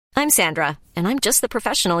I'm Sandra, and I'm just the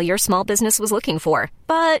professional your small business was looking for.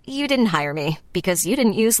 But you didn't hire me because you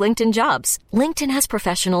didn't use LinkedIn Jobs. LinkedIn has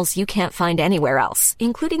professionals you can't find anywhere else,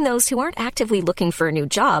 including those who aren't actively looking for a new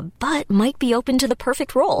job, but might be open to the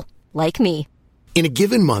perfect role, like me. In a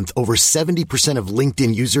given month, over 70% of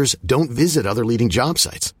LinkedIn users don't visit other leading job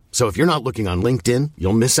sites. So if you're not looking on LinkedIn,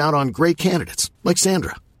 you'll miss out on great candidates like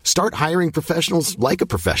Sandra. Start hiring professionals like a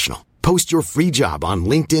professional. Post your free job on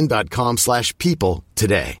linkedin.com/people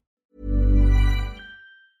today.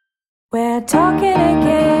 We're talking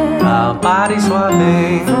again about body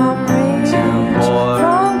swapping. From rich, to poor,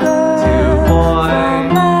 from good, to boy, from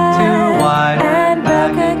bad, to white, and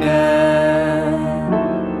back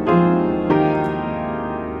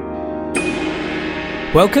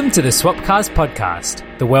again. Welcome to the Swapcast podcast,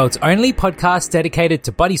 the world's only podcast dedicated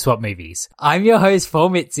to body swap movies. I'm your host, Paul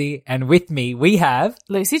Mitzi, and with me we have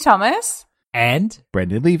Lucy Thomas and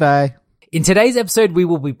Brendan Levi. In today's episode, we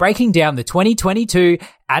will be breaking down the 2022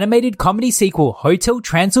 animated comedy sequel Hotel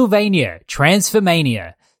Transylvania,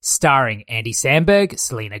 Transformania, starring Andy Samberg,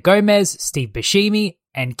 Selena Gomez, Steve Buscemi,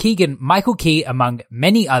 and Keegan-Michael Key, among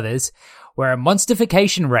many others, where a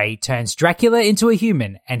monstification ray turns Dracula into a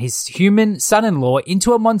human and his human son-in-law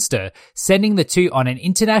into a monster, sending the two on an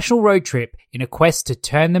international road trip in a quest to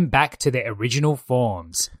turn them back to their original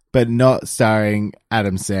forms. But not starring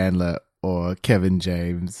Adam Sandler or Kevin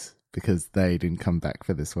James, because they didn't come back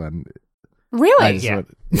for this one. Really? Yeah.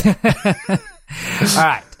 All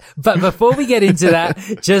right. But before we get into that,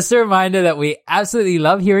 just a reminder that we absolutely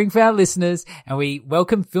love hearing from our listeners and we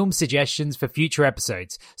welcome film suggestions for future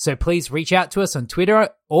episodes. So please reach out to us on Twitter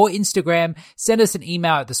or Instagram. Send us an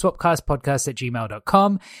email at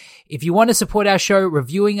theswapcastpodcast@gmail.com. If you want to support our show,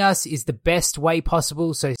 reviewing us is the best way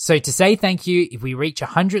possible. So to say thank you, if we reach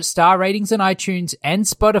 100 star ratings on iTunes and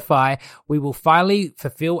Spotify, we will finally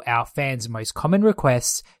fulfill our fans' most common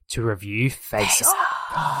requests to review Face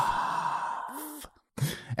Off.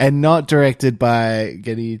 And not directed by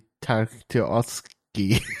Genny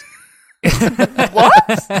Tartakovsky.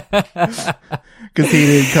 What? Because he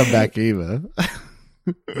didn't come back either.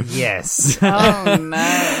 Yes. Oh,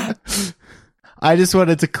 no. I just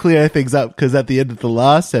wanted to clear things up because at the end of the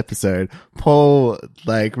last episode, Paul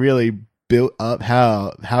really built up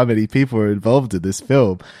how many people were involved in this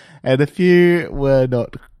film, and a few were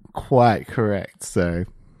not quite correct. So,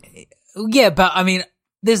 yeah, but I mean,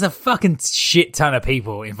 there's a fucking shit ton of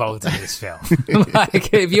people involved in this film.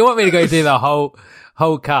 If you want me to go through the whole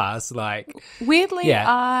cast, weirdly, yeah.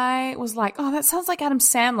 I was like, oh, that sounds like Adam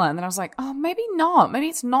Sandler. And then I was like, oh, maybe not. Maybe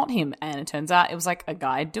it's not him. And it turns out it was like a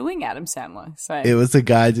guy doing Adam Sandler. So it was a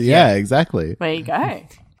guy. Yeah, exactly. there you go.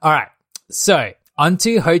 All right. So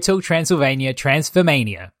onto Hotel Transylvania,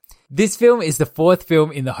 Transformania. This film is the fourth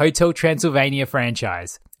film in the Hotel Transylvania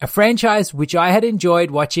franchise, a franchise which I had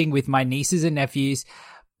enjoyed watching with my nieces and nephews,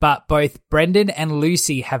 but both Brendan and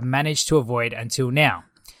Lucy have managed to avoid until now.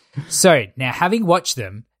 So, now having watched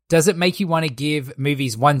them, does it make you want to give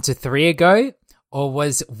movies 1 to 3 a go? Or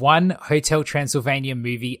was one Hotel Transylvania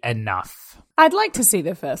movie enough? I'd like to see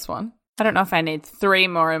the first one. I don't know if I need 3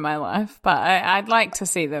 more in my life, but I'd like to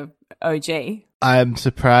see the OG. I'm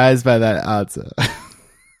surprised by that answer.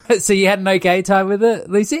 So you had an okay time with it,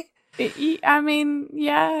 Lucy? I mean,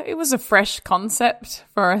 yeah, it was a fresh concept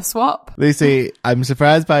for a swap. Lucy, I'm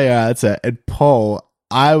surprised by your answer. And Paul,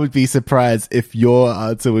 I would be surprised if your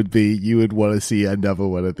answer would be you would want to see another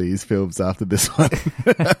one of these films after this one.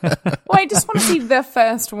 Well, I just want to see the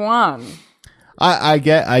first one. I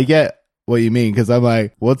get what you mean, because I'm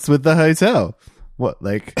like, what's with the hotel? What,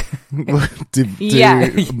 do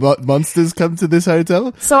monsters come to this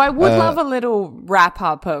hotel? So I would love a little wrap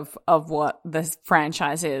up of what this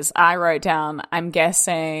franchise is. I wrote down, I'm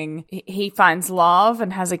guessing he finds love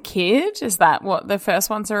and has a kid. Is that what the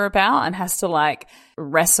first ones are about? And has to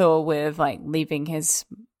wrestle with leaving his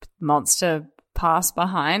monster past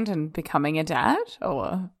behind and becoming a dad?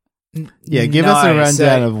 Or yeah, give us a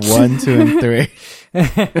rundown of 1, 2, and 3.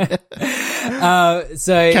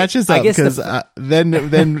 So catch us up, because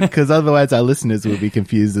because otherwise our listeners will be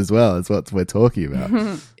confused as well as what we're talking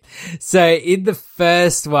about. So in the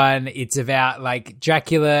first one, it's about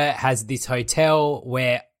Dracula has this hotel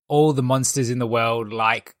where all the monsters in the world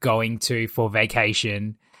like going to for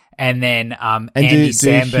vacation, and then Andy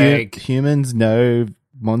Samberg. Humans know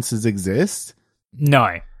monsters exist?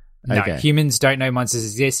 No, okay. Humans don't know monsters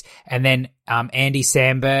exist. And then Andy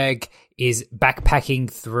Samberg is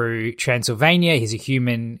backpacking through Transylvania. He's a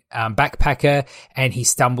human backpacker, and he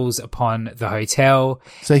stumbles upon the hotel.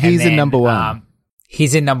 So he's in number one.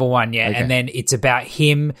 He's in number one, yeah. Okay. And then it's about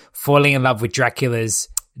him falling in love with Dracula's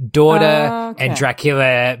daughter, and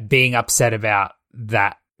Dracula being upset about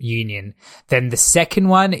that union. Then the second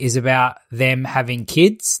one is about them having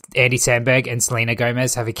kids. Andy Samberg and Selena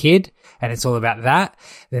Gomez have a kid, and it's all about that.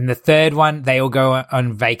 Then the third one, they all go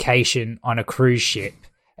on vacation on a cruise ship,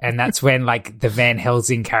 and that's when like the Van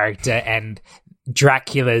Helsing character and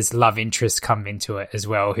Dracula's love interest come into it as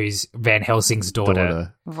well, who's Van Helsing's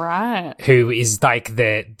daughter. Right. Who is like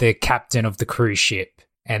the captain of the cruise ship,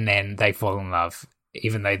 and then they fall in love,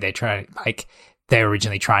 even though they're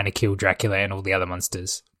originally trying to kill Dracula and all the other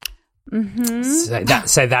monsters. Mm-hmm.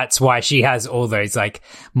 So that's why she has all those like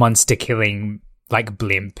monster killing like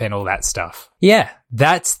blimp and all that stuff. Yeah,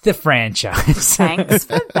 that's the franchise. Thanks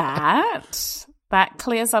for that. That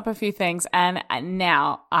clears up a few things. And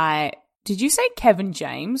now did you say Kevin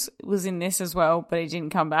James was in this as well, but he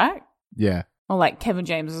didn't come back? Yeah. Well, like Kevin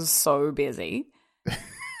James was so busy.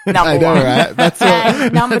 I know, right?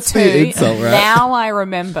 And number that's two, the insult, right? Now I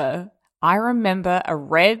remember a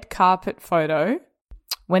red carpet photo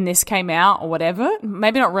when this came out or whatever.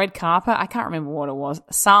 Maybe not red carpet. I can't remember what it was.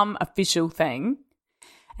 Some official thing.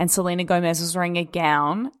 And Selena Gomez was wearing a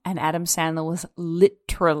gown and Adam Sandler was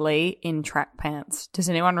literally in track pants. Does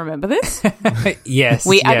anyone remember this? Yes.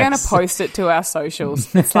 We are going to post it to our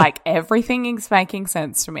socials. It's like everything is making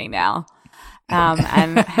sense to me now.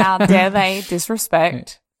 And how dare they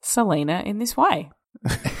disrespect Selena in this way?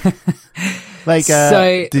 Like,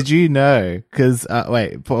 did you know? Because,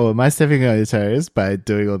 wait, Paul, am I stepping on your toes by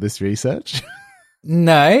doing all this research?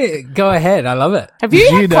 No, go ahead. I love it. Have you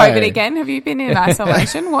had COVID again? Have you been in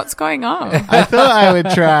isolation? What's going on? I thought I would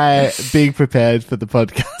try being prepared for the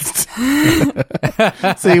podcast.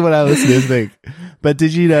 See what our listeners think. But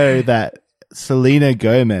did you know that Selena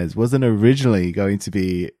Gomez wasn't originally going to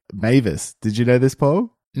be Mavis? Did you know this,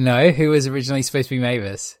 Paul? No, who was originally supposed to be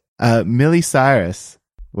Mavis? Miley Cyrus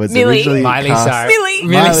was originally Miley cast. Cyrus.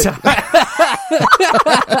 Miley Cyrus.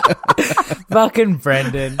 Fucking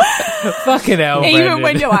Brendan. Fucking hell, Brendan. Even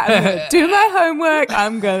when you're like, I'm going to do my homework,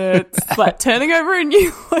 I'm going to like turning over a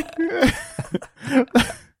new one.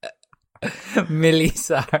 Miley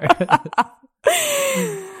Cyrus.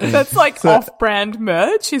 That's like off-brand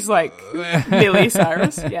merch. She's like Miley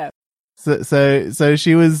Cyrus. Yeah. So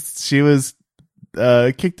she was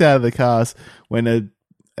kicked out of the cast when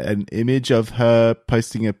an image of her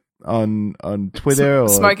posting on Twitter or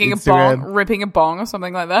smoking Instagram. a bong, ripping a bong or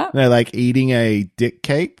something like that. No, like eating a dick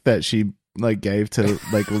cake that she like gave to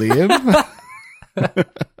like Liam.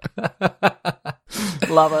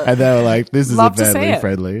 Love it. And they were like, "This Love isn't to see family it.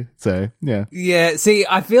 friendly." So yeah, Yeah, see,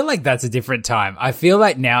 I feel like that's a different time. I feel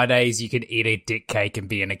like nowadays you could eat a dick cake and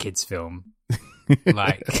be in a kid's film.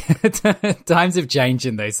 Like, times have changed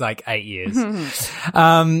in those like 8 years.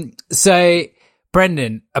 So,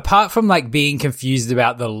 Brendan, apart from like being confused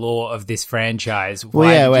about the lore of this franchise,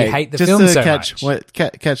 why do you hate the film so much?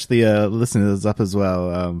 Catch the listeners up as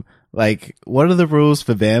well. Like, what are the rules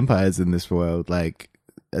for vampires in this world? Like,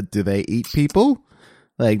 do they eat people?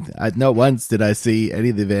 Like, not once did I see any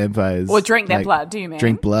of the vampires Or drink their blood, do you mean?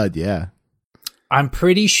 Drink blood, yeah. I'm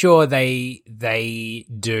pretty sure they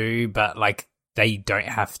do, but like they don't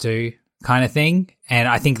have to, kind of thing. And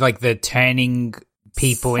I think like the turning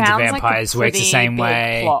people into vampires works the same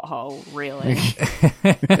way. Plot hole, really.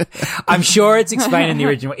 I'm sure it's explained in the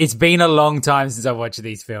original. It's been a long time since I've watched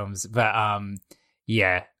these films, but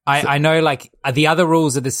yeah. I know like the other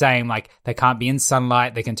rules are the same. Like they can't be in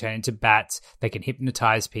sunlight, they can turn into bats, they can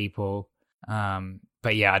hypnotize people.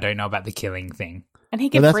 But yeah, I don't know about the killing thing. And he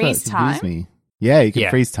can freeze time. Me. Yeah, you can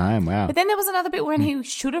freeze time. Wow. But then there was another bit when he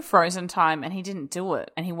should have frozen time and he didn't do it,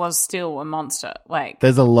 and he was still a monster. Like,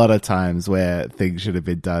 there's a lot of times where things should have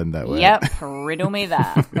been done that way. Yep, riddle me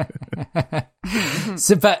that.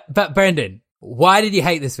 So, but Brendan, why did you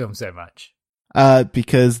hate this film so much?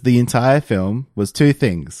 Because the entire film was two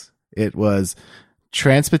things. It was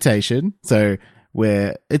transportation, so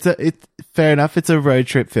where it's fair enough, it's a road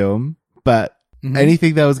trip film, but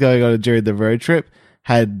anything that was going on during the road trip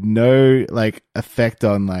had no like effect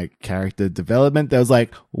on like character development. There was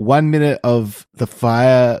like 1 minute of the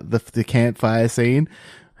fire, the campfire scene.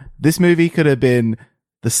 This movie could have been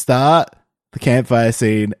the start, the campfire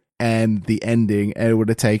scene, and the ending, and it would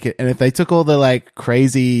have taken. And if they took all the like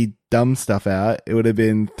crazy dumb stuff out, it would have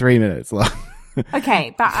been 3 minutes long.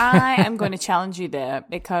 Okay, but I am going to challenge you there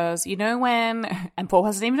because you know when, and Paul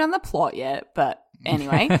hasn't even done the plot yet, but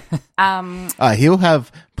anyway, he'll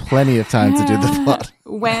have plenty of time to do the plot.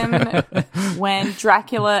 when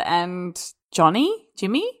Dracula and Johnny,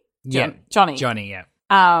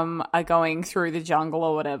 are going through the jungle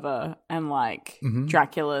or whatever, and like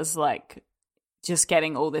Dracula's like just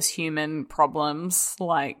getting all this human problems,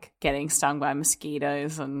 like getting stung by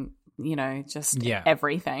mosquitoes and just Yeah.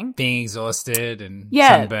 everything. Being exhausted and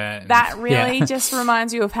Yeah, sunburnt. that really Yeah. just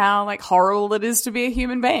reminds you of how like horrible it is to be a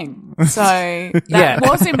human being. So that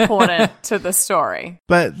was important to the story.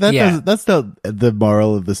 But that's not the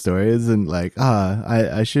moral of the story, isn't like,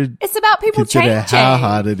 I should It's about people consider changing. how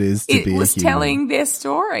hard it is to be a human. It was telling their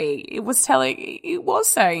story. It was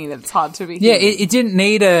saying that it's hard to be Yeah, human. it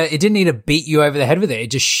didn't need to beat you over the head with it.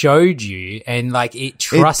 It just showed you, and like it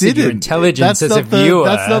trusted your didn't. intelligence That's as a not the- viewer.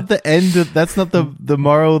 That's not the end. That's not the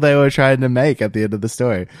moral they were trying to make at the end of the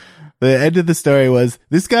story. The end of the story was,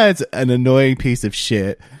 this guy's an annoying piece of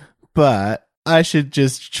shit, but I should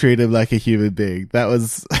just treat him like a human being. That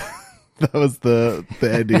was that was the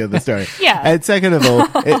ending of the story. Yeah. And second of all,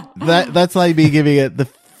 that's like me giving it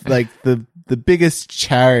the biggest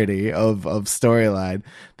charity of storyline.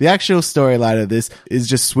 The actual storyline of this is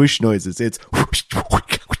just swoosh noises. It's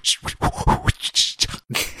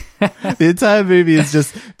the entire movie is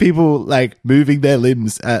just people like moving their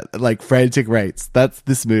limbs at like frantic rates. That's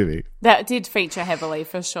this movie. That did feature heavily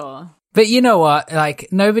for sure. But you know what? Like,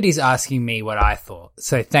 nobody's asking me what I thought.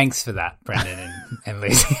 So thanks for that, Brendan and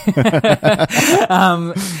Lucy.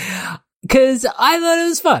 Because I thought it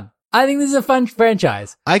was fun. I think this is a fun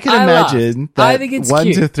franchise. I can imagine laughed. that I think it's 1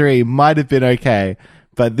 cute. to 3 might have been okay,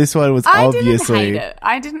 but this one was obviously.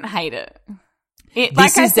 I didn't hate it. This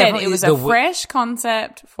Like I is said, definitely it was the a fresh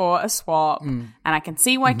concept for a swap, and I can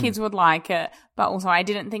see why kids would like it, but also I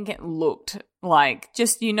didn't think it looked like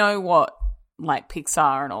just, what, like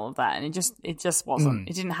Pixar and all of that, and it just wasn't.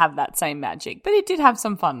 It didn't have that same magic, but it did have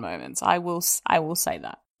some fun moments. I will say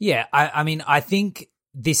that. Yeah, I mean, I think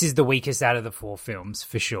this is the weakest out of the 4 films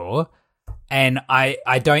for sure. And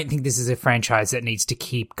I don't think this is a franchise that needs to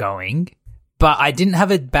keep going. But I didn't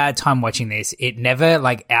have a bad time watching this. It never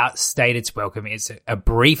like outstayed its welcome. It's a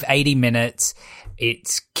brief 80 minutes.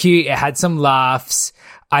 It's cute. It had some laughs.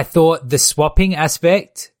 I thought the swapping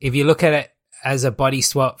aspect, if you look at it as a body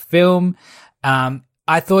swap film,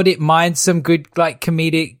 I thought it mined some good like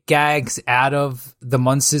comedic gags out of the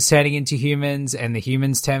monsters turning into humans and the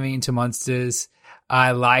humans turning into monsters.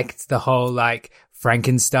 I liked the whole like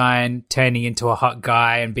Frankenstein turning into a hot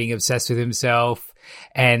guy and being obsessed with himself,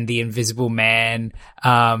 and the Invisible Man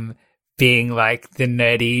being like the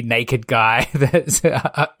nerdy naked guy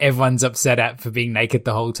that everyone's upset at for being naked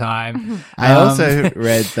the whole time. I also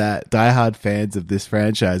read that diehard fans of this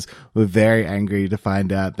franchise were very angry to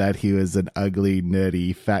find out that he was an ugly,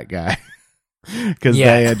 nerdy, fat guy. Because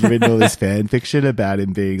they had written all this fan fiction about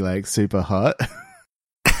him being like super hot.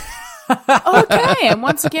 Okay, and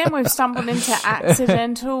once again, we've stumbled into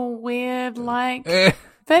accidental, weird, like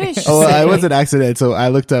fetish. Oh, I wasn't accidental. I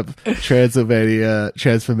looked up Transylvania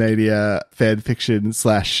fan fiction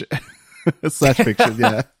slash fiction.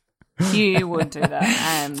 Yeah, You would do that,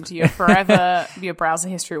 and your browser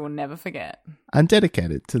history will never forget. I'm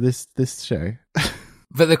dedicated to this show.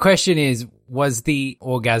 But the question is, was the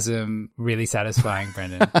orgasm really satisfying,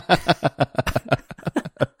 Brendan?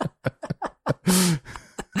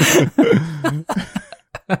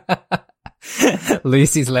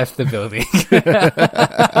 Lucy's left the building.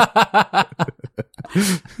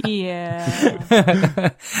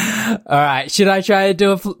 Yeah. All right. Should I try to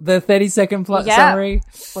do the 30-second plot summary?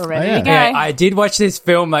 We're ready Oh, yeah. to go. Yeah, I did watch this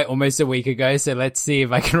film like almost a week ago, so let's see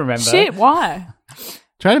if I can remember. Shit, why?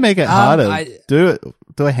 Try to make it harder. Do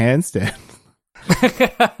a handstand.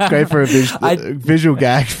 Great for a visual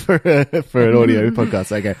gag for an audio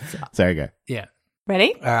podcast. Okay, sorry, go. Yeah.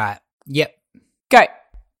 Ready? All right. Yep. Go.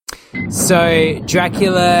 So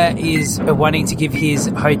Dracula is wanting to give his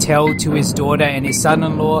hotel to his daughter and his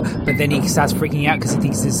son-in-law, but then he starts freaking out because he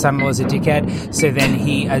thinks his son-in-law is a dickhead. So then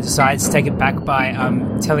he decides to take it back by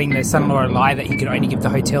telling the son-in-law a lie that he could only give the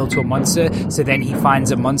hotel to a monster. So then he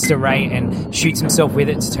finds a monster ray and shoots himself with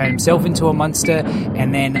it to turn himself into a monster.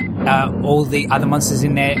 And then all the other monsters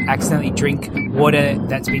in there accidentally drink water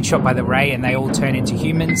that's been shot by the ray, and they all turn into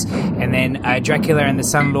humans. And then Dracula and the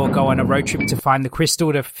son-in-law go on a road trip to find the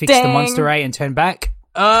crystal to fix the monster ray and turn back.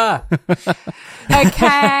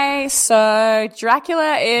 Okay, so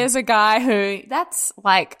Dracula is a guy who, that's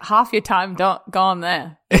like half your time gone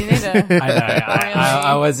there. You need to.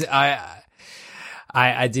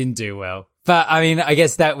 I didn't do well. But I mean, I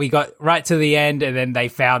guess that we got right to the end, and then they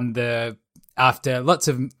found after lots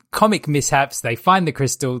of comic mishaps, they find the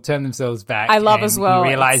crystal, turn themselves back. I love and as well. He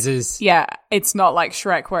realizes. It's not like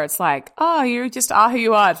Shrek where it's like, oh, you just are who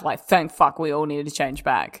you are. It's like, thank fuck, we all needed to change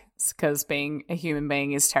back. because being a human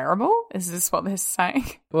being is terrible? Is this what they're saying?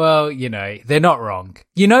 Well, they're not wrong.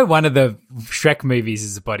 One of the Shrek movies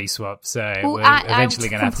is a body swap, so we're eventually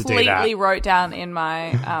going to have to do that. I completely wrote down in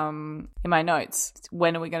my notes,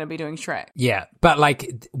 when are we going to be doing Shrek? Yeah, but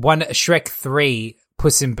Shrek 3,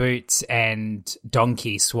 Puss in Boots and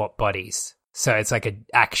Donkey swap bodies. So it's like an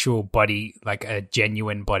actual body, like a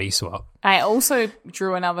genuine body swap. I also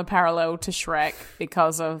drew another parallel to Shrek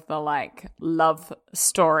because of the love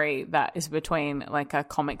story that is between a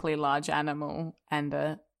comically large animal and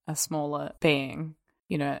a smaller being,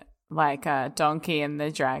 like a donkey and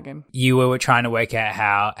the dragon. You were trying to work out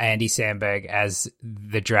how Andy Samberg as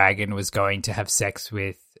the dragon was going to have sex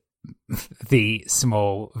with the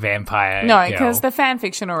small vampire No, girl. because the fan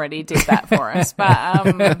fiction already did that for us. But,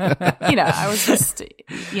 I was just,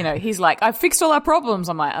 he's like, I fixed all our problems.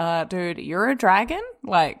 I'm like, dude, you're a dragon?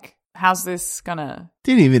 How's this gonna...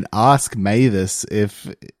 Didn't even ask Mavis if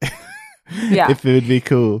if it would be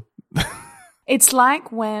cool. It's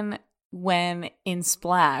like when in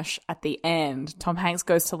Splash at the end, Tom Hanks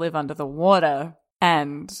goes to live under the water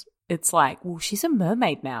and it's like, well, she's a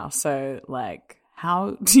mermaid now. So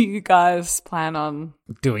how do you guys plan on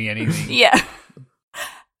doing anything? Yeah.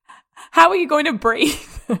 How are you going to breathe?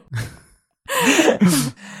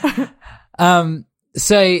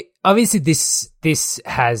 So obviously this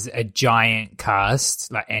has a giant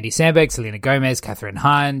cast, like Andy Samberg, Selena Gomez, Catherine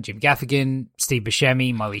Hahn, Jim Gaffigan, Steve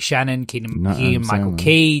Buscemi, Molly Shannon, Keegan Michael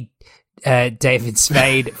Key, David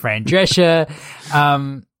Spade, Fran Drescher.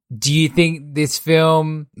 Do you think this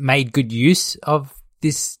film made good use of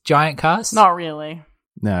this giant cast? Not really.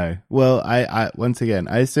 No. Well, I once again,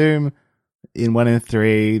 I assume in 1 and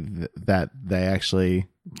 3 that they actually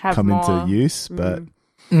come into use, but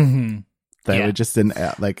they were just an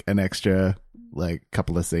extra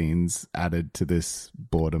couple of scenes added to this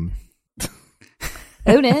boredom.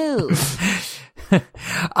 Oh no.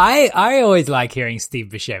 I always like hearing Steve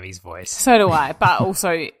Buscemi's voice. So do I, but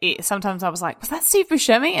also sometimes I was like, was that Steve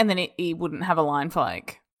Buscemi? And then he wouldn't have a line for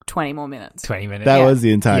 20 more minutes. 20 minutes. That was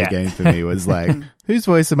the entire game for me, was whose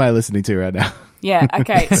voice am I listening to right now? Yeah,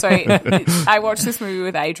 okay. So I watched this movie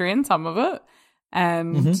with Adrian, some of it,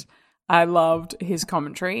 and I loved his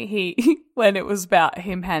commentary. When it was about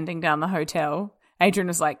him handing down the hotel, Adrian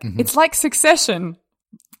was like, it's like Succession,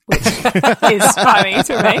 which is funny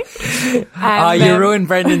to me. And you ruined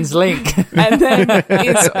Brendan's link. And then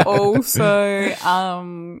it's also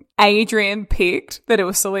Adrian picked that it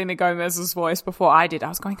was Selena Gomez's voice before I did. I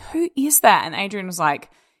was going, who is that? And Adrian was like,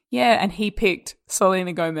 yeah, and he picked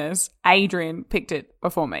Selena Gomez. Adrian picked it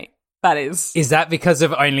before me. That is... Is that because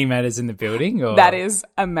of Only Matters in the Building? Or? That is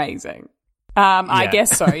amazing. I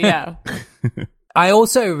guess so, yeah. I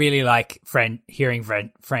also really like hearing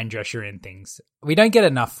Fran Drescher in things. We don't get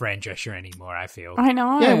enough Fran Drescher anymore, I feel. I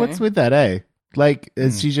know. Yeah, what's with that, eh?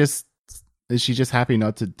 Is she just happy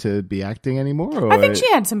not to be acting anymore? Or? I think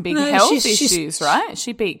she had some big health issues, right?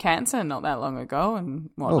 She beat cancer not that long ago and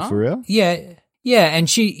whatnot. Oh, for real? Yeah, and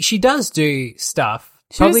she does do stuff.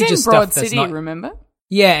 She was in Broad City, remember?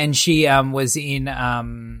 Yeah, and she was in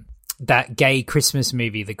that gay Christmas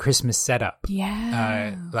movie, The Christmas Setup.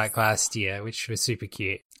 Yeah. Last year, which was super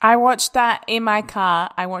cute. I watched that in my car.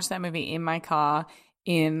 I watched that movie in my car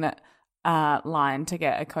in line to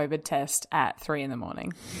get a COVID test at 3 a.m.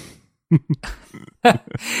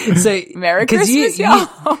 So Merry Christmas,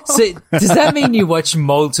 y'all. So does that mean you watch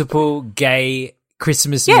multiple gay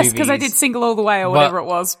Christmas movies? Yes, because I did Single All the Way or whatever it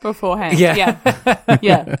was beforehand. Yeah.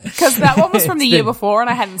 Yeah. Because that one was from the year before and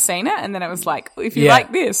I hadn't seen it. And then it was like, if you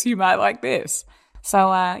like this, you might like this.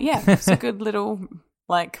 So, it's a good little,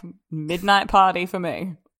 midnight party for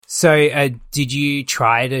me. So, did you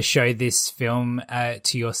try to show this film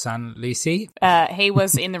to your son, Lucy? He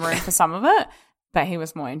was in the room for some of it, but he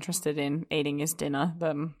was more interested in eating his dinner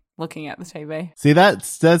than looking at the TV. See,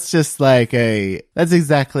 that's just that's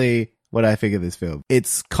exactly what I think of this film.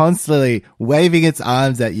 It's constantly waving its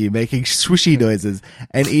arms at you, making swooshy noises,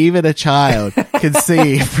 and even a child can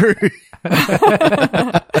see through.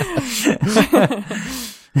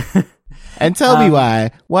 And tell me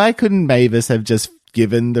why. Why couldn't Mavis have just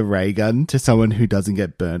given the ray gun to someone who doesn't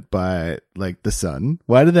get burnt by, the sun?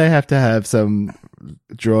 Why do they have to have some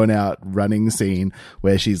drawn-out running scene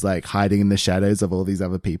where she's, hiding in the shadows of all these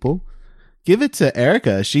other people? Give it to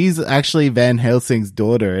Erica. She's actually Van Helsing's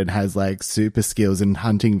daughter and has super skills in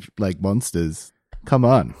hunting monsters. Come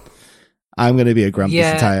on. I'm going to be a grump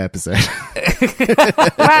this entire episode.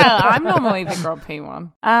 Well, I'm normally the grumpy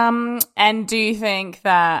one. And do you think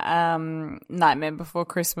that Nightmare Before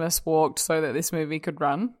Christmas walked so that this movie could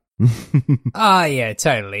run? Oh, yeah,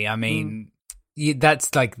 totally. I mean,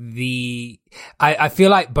 that's like I feel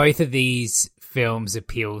like both of these films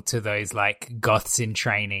appeal to those like goths in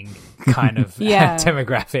training kind of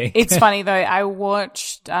demographic. It's funny though, I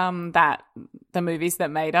watched the movies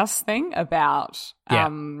that made us thing about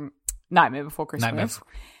Nightmare Before Christmas.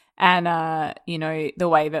 And you know, the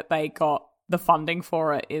way that they got the funding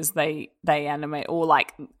for it is they animate, or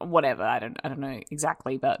like whatever, I don't know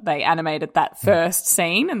exactly, but they animated that first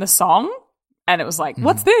scene in the song, and it was like,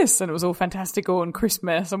 what's this? And it was all fantastical and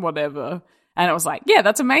Christmas and whatever. And it was like, yeah,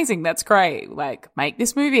 that's amazing. That's great. Like, make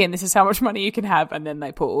this movie and this is how much money you can have. And then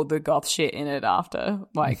they put all the goth shit in it after,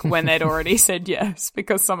 like when they'd already said yes,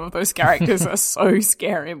 because some of those characters are so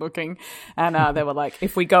scary looking. And they were like,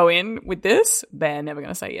 if we go in with this, they're never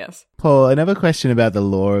going to say yes. Paul, another question about the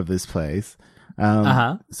lore of this place.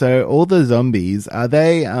 So all the zombies, are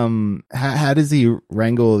they, how does he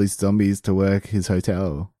wrangle all these zombies to work his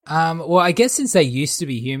hotel? Well, I guess since they used to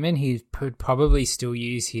be human, he could probably still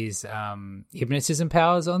use his hypnotism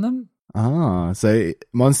powers on them. Ah, so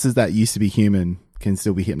monsters that used to be human can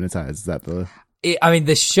still be hypnotized. Is that the...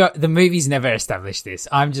 the movie's never established this.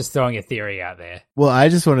 I'm just throwing a theory out there. Well, I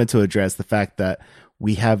just wanted to address the fact that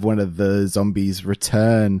we have one of the zombies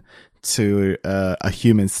return to a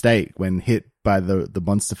human state when hit by the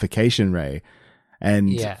monstification ray.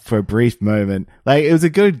 And for a brief moment, like, it was a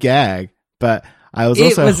good gag, but I was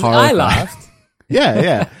also horrified. I laughed.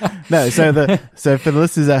 Yeah. No, so for the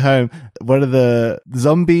listeners at home, one of the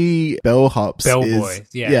zombie bellhops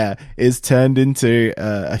is turned into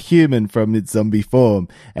a human from its zombie form,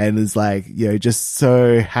 and is like, you know, just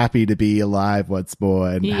so happy to be alive once more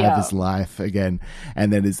and have his life again,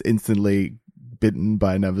 and then is instantly bitten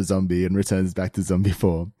by another zombie and returns back to zombie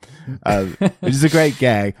form, which is a great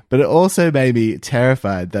gag. But it also made me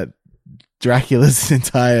terrified that Dracula's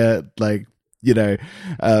entire, like, you know,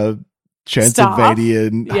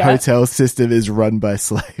 Transylvanian hotel system is run by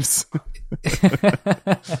slaves.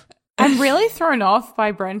 I'm really thrown off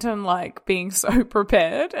by Brenton, like, being so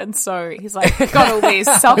prepared. And so he's like, got all these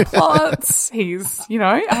subplots. He's, you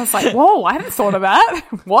know, I was like, whoa, I hadn't thought of that.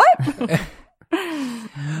 What?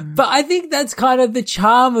 But I think that's kind of the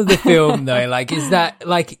charm of the film, though. Like, is that,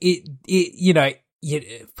 like, it you know,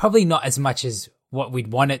 probably not as much as what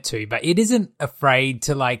we'd want it to, but it isn't afraid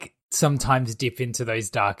to, like, sometimes dip into those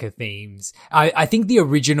darker themes. I think the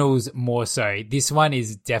original's more so. This one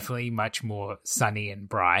is definitely much more sunny and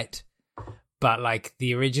bright, but, like,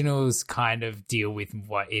 the originals kind of deal with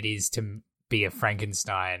what it is to be a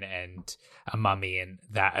Frankenstein and a mummy and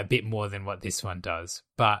that a bit more than what this one does.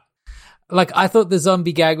 But, like, I thought the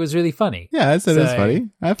zombie gag was really funny. Yeah, I thought it was funny.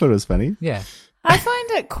 I thought it was funny. Yeah. I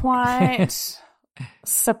find it quite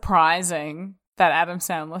surprising that Adam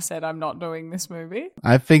Sandler said, I'm not doing this movie.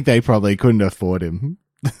 I think they probably couldn't afford him.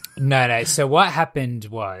 No. So what happened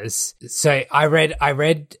was, so I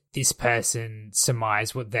read this person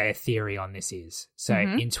surmise what their theory on this is. So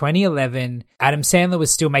in 2011, Adam Sandler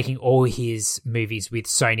was still making all his movies with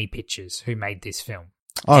Sony Pictures, who made this film.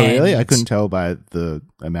 Oh, really? I couldn't tell by the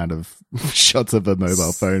amount of shots of a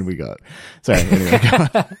mobile phone we got. Sorry, anyway,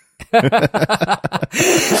 go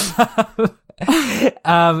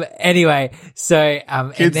on. Anyway, so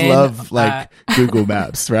kids and then, love like Google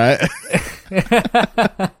Maps, right?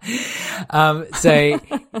 So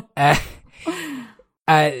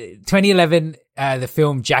 2011, the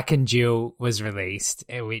film Jack and Jill was released,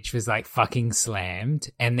 which was like fucking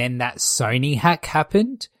slammed, and then that Sony hack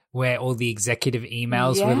happened, where all the executive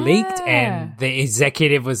emails were leaked, and the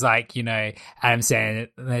executive was like, you know, Adam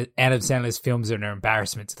Sandler's films are an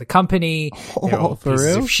embarrassment to the company. They're all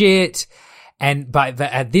pieces of shit. But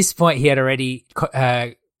at this point, he had already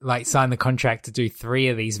like signed the contract to do 3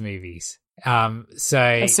 of these movies. So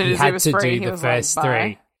he had to do the first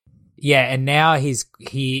 3. Yeah, and now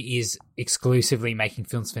he is exclusively making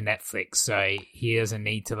films for Netflix, so he doesn't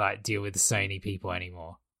need to like deal with the Sony people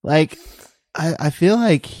anymore. Like, I feel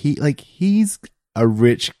like he's a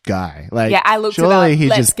rich guy. Like, yeah, I looked it up. Surely he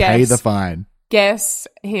just pay the fine. Guess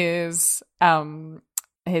his net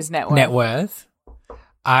worth. Net worth,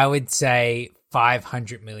 I would say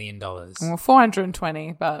 $500 million. Well,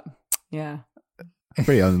 420, but yeah.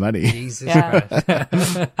 Pretty on the money. Jesus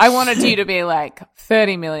Christ. I wanted you to be like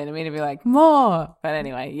 30 million and me to be like more. But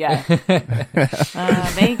anyway, yeah.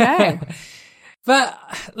 There you go. But,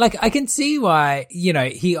 like, I can see why, you know,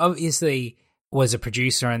 he obviously was a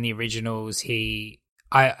producer on the originals.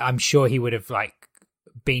 I'm sure he would have, like,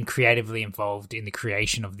 been creatively involved in the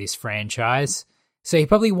creation of this franchise. So he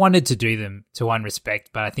probably wanted to do them to one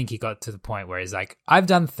respect, but I think he got to the point where he's like, I've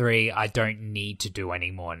done 3, I don't need to do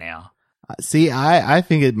any more now. See, I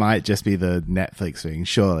think it might just be the Netflix thing,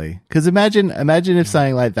 surely. Because imagine if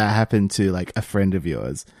something like that happened to like a friend of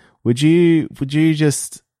yours. Would you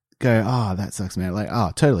just go, oh, that sucks, man? Like,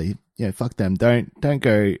 oh, totally. Yeah, fuck them. Don't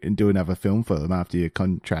go and do another film for them after your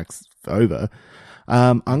contract's over.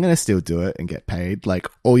 I'm going to still do it and get paid. Like,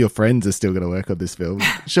 all your friends are still going to work on this film.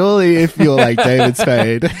 Surely if you're like David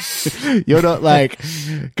Spade, you're not like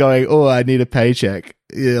going, oh, I need a paycheck.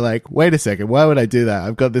 You're like, wait a second, why would I do that?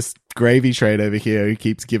 I've got this gravy train over here who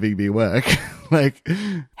keeps giving me work. Like,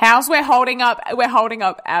 we're holding up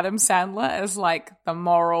Adam Sandler as like the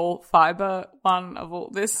moral fiber one of all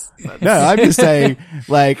this. No, I'm just saying,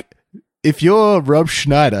 like, if you're Rob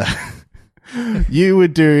Schneider, you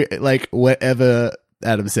would do like whatever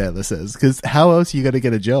Adam Sandler says, because how else are you going to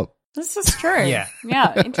get a job? This is true. Yeah,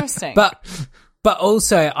 interesting. But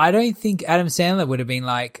also, I don't think Adam Sandler would have been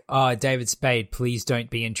like, oh, David Spade, please don't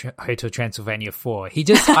be in Hotel Transylvania 4.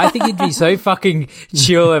 I think he'd be so fucking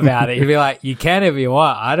chill about it. He'd be like, you can if you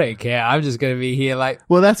want. I don't care. I'm just going to be here like.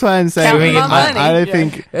 Well, that's why I'm saying I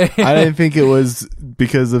don't think it was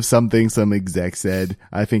because of something some exec said.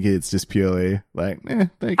 I think it's just purely like,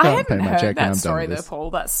 they can't pay my check. That story though, Paul.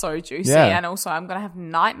 That's so juicy. Yeah. And also, I'm going to have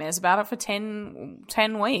nightmares about it for 10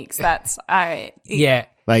 weeks. Yeah.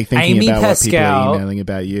 Like thinking Amy about Pascal, what people are emailing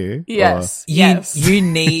about you. Yes.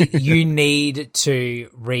 You need to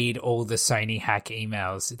read all the Sony hack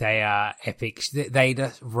emails. They are epic. They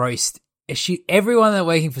just roast. Everyone that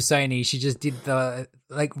working for Sony, she just did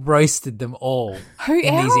roasted them all. Who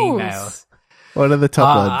in else? These emails. What are the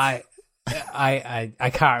top ones?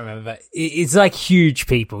 I can't remember. It's like huge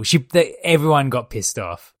people. Everyone got pissed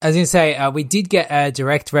off. I was going to say, we did get a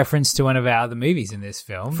direct reference to one of our other movies in this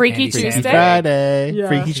film. Freaky Tuesday. Friday. Yeah.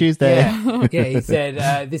 Freaky Tuesday. Yeah, he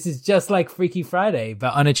said, this is just like Freaky Friday,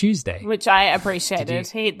 but on a Tuesday. Which I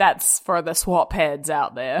appreciated. That's for the swap heads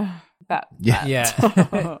out there.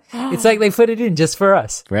 Yeah. It's like they put it in just for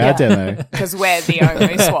us. For our demo. Because we're the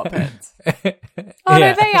only swap heads. No,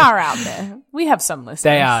 they are out there. We have some listeners.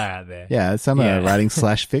 They are out there. Yeah, some are writing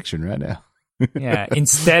 /fiction right now. Yeah,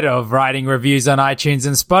 instead of writing reviews on iTunes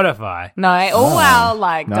and Spotify. No, all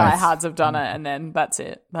our diehards have done it, and then that's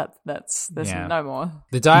it. There's no more.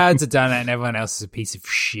 The diehards have done it, and everyone else is a piece of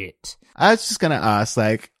shit. I was just gonna ask,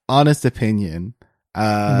 honest opinion,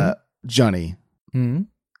 Johnny. Mm-hmm.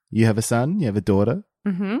 You have a son, you have a daughter.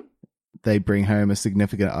 Mm-hmm. They bring home a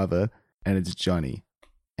significant other, and it's Johnny.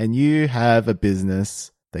 And you have a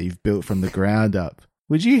business that you've built from the ground up.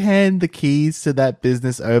 Would you hand the keys to that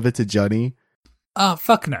business over to Johnny? Oh,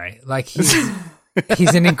 fuck no.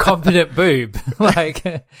 He's an incompetent boob.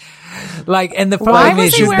 And the problem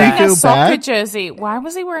is Why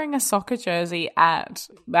was he wearing a soccer jersey at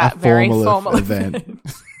that very formal event?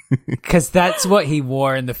 Because that's what he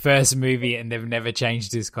wore in the first movie, and they've never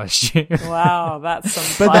changed his costume. Wow, that's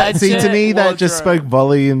some. But to me, that just spoke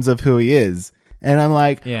volumes of who he is. And I'm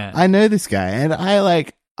like, I know this guy, and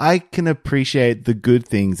I can appreciate the good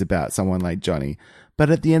things about someone like Johnny. But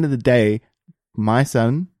at the end of the day, my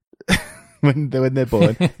son, when they're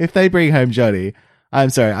born, if they bring home Johnny, I'm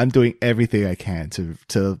sorry, I'm doing everything I can to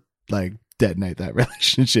detonate that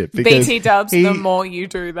relationship. BT dubs, the more you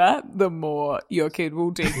do that, the more your kid will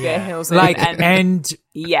dig their heels in.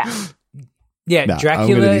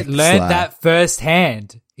 Dracula learned that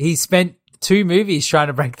firsthand. He spent 2 movies trying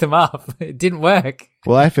to break them up. It didn't work.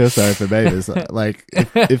 Well, I feel sorry for Mavis.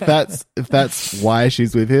 If that's why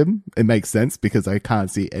she's with him, it makes sense because I can't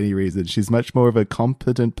see any reason. She's much more of a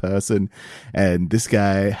competent person, and this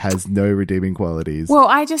guy has no redeeming qualities. Well,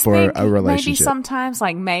 I just think a relationship. Maybe sometimes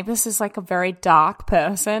Mavis is a very dark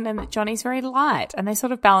person, and that Johnny's very light, and they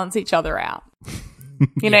sort of balance each other out.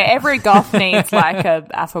 Every goth needs a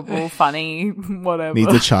affable, funny, whatever.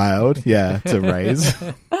 Needs a child, to raise.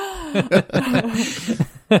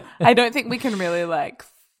 I don't think we can really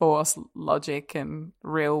force logic and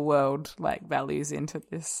real world values into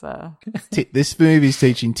this. This movie's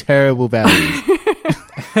teaching terrible values.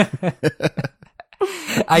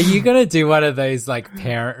 Are you gonna do one of those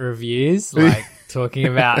parent reviews, talking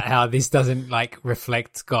about how this doesn't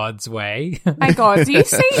reflect God's way? My God, do you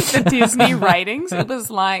see the Disney ratings? It was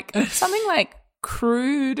something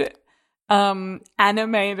crude.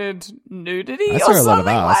 Animated nudity or something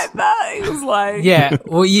like that. It was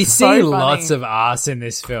well, you see so lots of ass in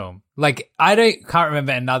this film. I can't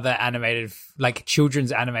remember another animated,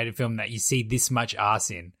 children's animated film that you see this much ass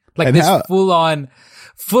in. There's full on,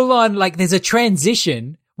 there's a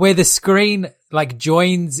transition where the screen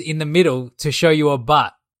joins in the middle to show you a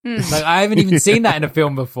butt. I haven't even seen that in a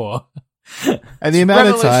film before. And the amount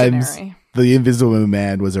of times the Invisible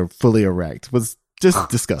Man was fully erect was just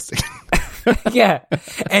disgusting. Yeah.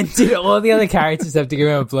 And did all the other characters have to give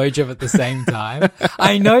him a blowjob at the same time?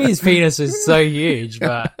 I know his penis was so huge,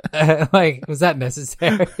 but like, was that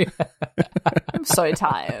necessary? I'm so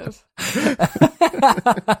tired.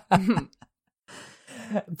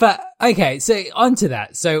 But okay, so onto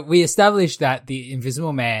that. So we established that the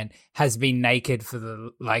Invisible Man has been naked for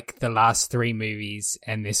the last 3 movies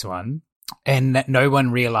and this one, and that no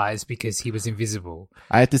one realized because he was invisible.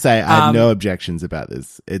 I have to say, I have no objections about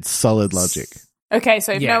this. It's solid logic. Okay,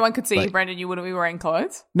 so if Yeah, no one could see you, like- Brendan, you wouldn't be wearing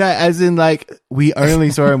clothes? No, as in, like, we only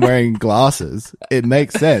saw him wearing glasses. It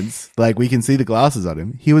makes sense. Like, we can see the glasses on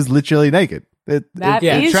him. He was literally naked. That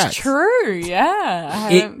Yeah. is tracks. true, yeah.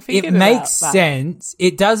 I haven't It figured makes out that. sense.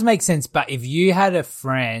 It does make sense, but if you had a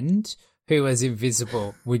friend who was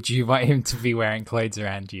invisible, would you want him to be wearing clothes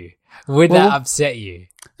around you? Would Well, that upset you?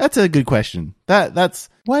 That's a good question. That's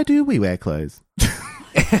why do we wear clothes?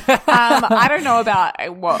 I don't know about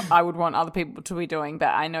what I would want other people to be doing, but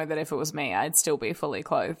I know that if it was me, I'd still be fully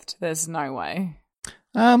clothed. There's no way.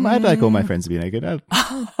 I'd like all my friends to be naked. I'd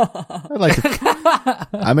like to.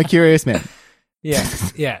 I'm a curious man. Yeah,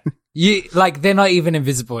 yeah. You like they're not even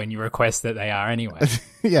invisible, and you request that they are anyway.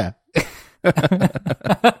 Yeah.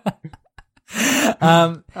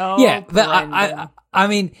 Oh, Yeah, but Brendan. I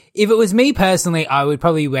mean, if it was me personally, I would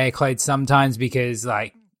probably wear clothes sometimes because,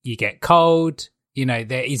 like, you get cold. You know,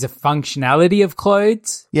 there is a functionality of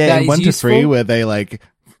clothes. Yeah, that in is 1 to useful. 3, where they like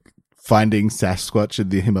finding Sasquatch in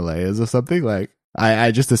the Himalayas or something. Like,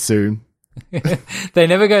 I just assume. They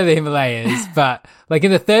never go to the Himalayas, but like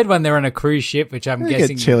in the 3rd one, they're on a cruise ship, which I'm They get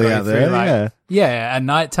guessing chilly go out through, there, like, yeah. at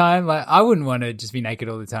nighttime. Like, I wouldn't want to just be naked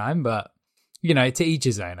all the time, but you know, to each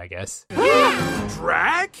his own, I guess.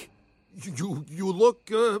 Drac? You look,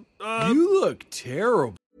 You look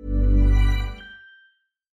terrible.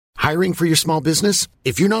 Hiring for your small business?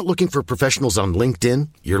 If you're not looking for professionals on LinkedIn,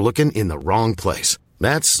 you're looking in the wrong place.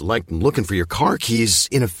 That's like looking for your car keys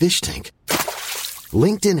in a fish tank.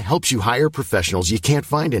 LinkedIn helps you hire professionals you can't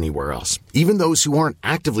find anywhere else, even those who aren't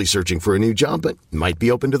actively searching for a new job but might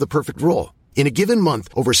be open to the perfect role. In a given month,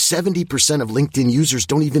 over 70% of LinkedIn users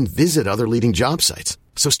don't even visit other leading job sites.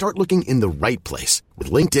 So start looking in the right place.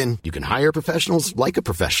 With LinkedIn, you can hire professionals like a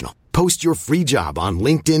professional. Post your free job on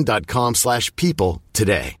linkedin.com/people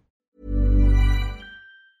today.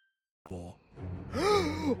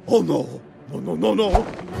 Oh no. No, no, no, no.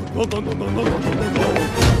 No, no, no, no, no, no, no,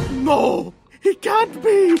 no. No! It can't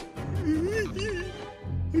be!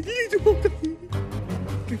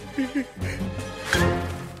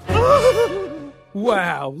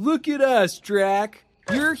 Wow, look at us, Drac.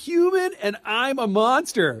 You're human and I'm a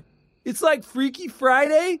monster. It's like Freaky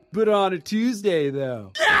Friday, but on a Tuesday,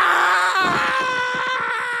 though.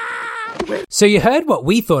 So you heard what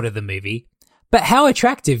we thought of the movie, but how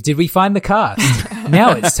attractive did we find the cast?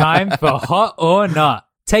 Now it's time for Hot or Not.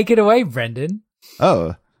 Take it away, Brendan.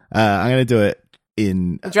 Oh, I'm going to do it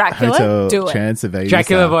in Dracula? Hotel Do it. Transylvania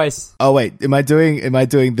Dracula style. voice. Oh wait, am I doing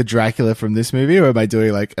the Dracula from this movie, or am I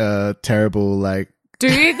doing like a terrible like?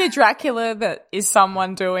 Do the Dracula that is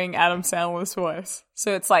someone doing Adam Sandler's voice.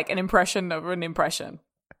 So it's like an impression of an impression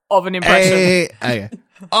of an impression. Hey, okay.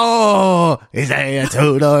 Oh, is that a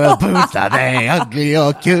toad or a boots? Are they ugly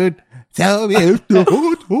or cute? Tell me if they're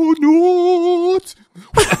hot or not.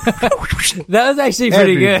 That was actually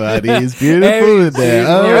pretty good. Everybody's beautiful in there.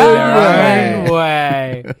 Oh, Their own right.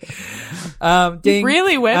 way. You Ding.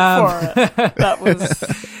 really went for it. That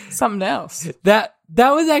was something else. That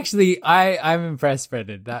was actually I'm impressed,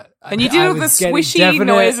 Brendan. And you did all the swishy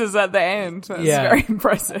noises at the end. That's very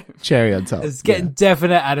impressive. Cherry on top. It's getting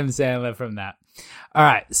definite Adam Sandler from that. All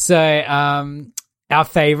right, so our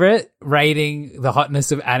favorite, rating the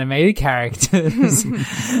hotness of animated characters.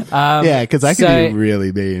 Yeah, because I can so- be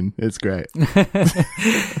really mean. It's great.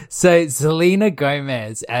 So Selena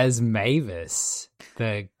Gomez as Mavis,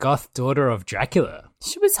 the goth daughter of Dracula.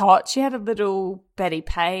 She was hot. She had a little Betty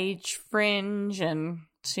Page fringe and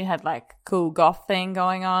she had like a cool goth thing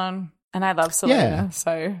going on. And I love Selena, Yeah.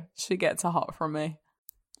 so she gets a hot from me.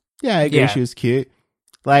 Yeah, I agree. Yeah. She was cute.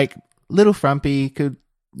 Like, little frumpy, could,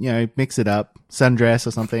 mix it up. Sundress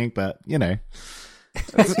or something, but,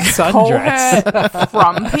 Call Sundress. her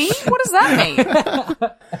frumpy? What does that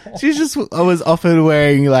mean? She just was often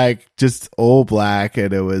wearing, like, just all black,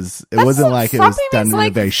 and it wasn't what like it was frumpy done means, in a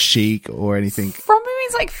like, very chic or anything. Frumpy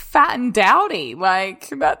means like fat and dowdy. Like,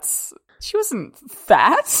 she wasn't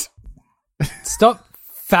fat. Stop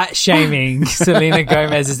fat shaming Selena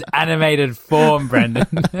Gomez's animated form, Brendan.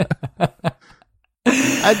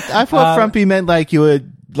 I thought frumpy meant, like, you were,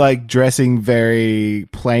 like, dressing very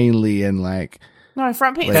plainly and, like, No,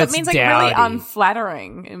 front piece. That's It means like really dowdy.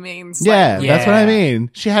 unflattering. It means Yeah, like, that's what I Yeah. mean.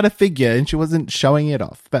 She had a figure and she wasn't showing it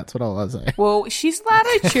off. That's what I was saying. well, she's allowed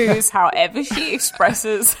to choose however she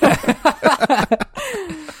expresses.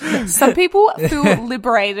 Some people feel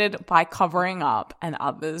liberated by covering up, and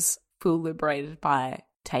others feel liberated by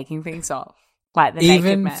taking things off. Like the naked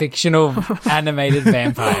Even man. fictional animated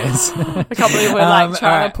vampires. I can't believe we're like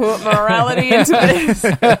trying to put morality into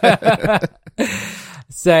this.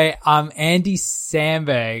 So, Andy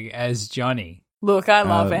Samberg as Johnny. Look, I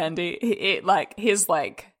love Andy. His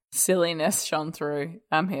silliness shone through.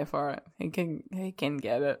 I'm here for it. He can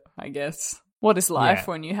get it, I guess. What is life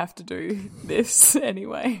when you have to do this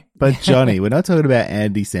anyway? But Johnny, we're not talking about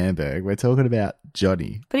Andy Samberg. We're talking about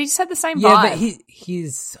Johnny. But he just had the same Yeah, vibe. but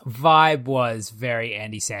his vibe was very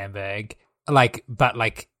Andy Samberg,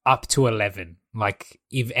 but up to 11. Like,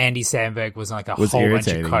 if Andy Samberg was like a Was whole bunch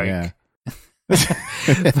of irritating, coke. yeah.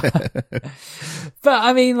 But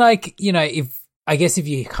I mean, like, you know, if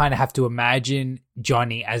you kind of have to imagine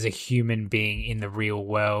Johnny as a human being in the real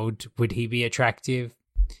world, would he be attractive?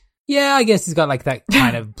 Yeah, I guess he's got like that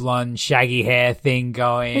kind of blonde, shaggy hair thing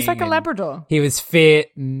going. He's like a and Labrador. He was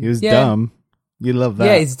fit. And, He was dumb. You love that.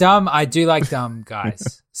 Yeah, he's dumb. I do like dumb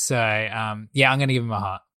guys. So, yeah, I'm going to give him a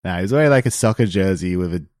heart. Nah, he's wearing like a soccer jersey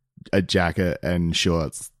with a jacket and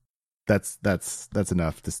shorts. That's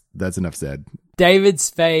enough. That's enough said. David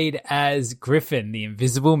Spade as Griffin, the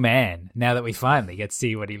Invisible Man, now that we finally get to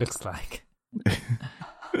see what he looks like.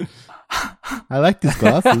 I like his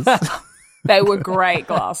glasses. They were great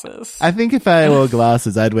glasses. I think if I wore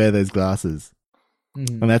glasses, I'd wear those glasses.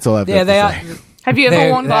 And that's all I've got Yeah, to they say. are. Have you ever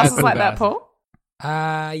They're- worn they are glasses cool like that, glasses.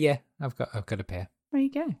 Paul? Yeah, I've got a pair. There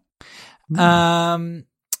you go.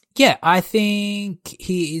 Yeah, I think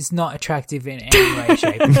he is not attractive in any way,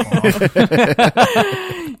 shape, or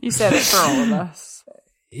form. You said it for all of us.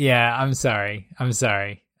 Yeah, I'm sorry.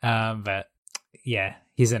 But yeah,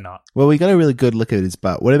 he's a not. Well, we got a really good look at his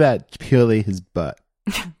butt. What about purely his butt?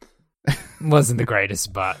 Wasn't the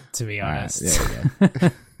greatest butt, to be honest. Yeah.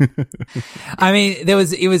 I mean, it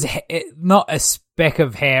was not a speck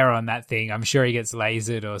of hair on that thing. I'm sure he gets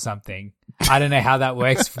lasered or something. I don't know how that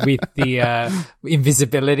works with the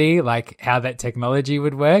invisibility, like how that technology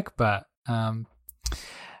would work. But all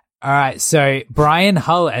right, so Brian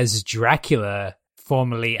Hull as Dracula,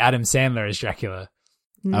 formerly Adam Sandler as Dracula.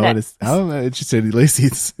 I'm interested in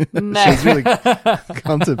Lucy's. No. She's really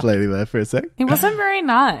contemplating that for a sec. He wasn't very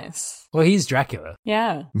nice. Well, he's Dracula.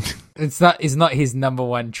 Yeah. It's not his number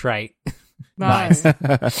one trait. No. Nice. No.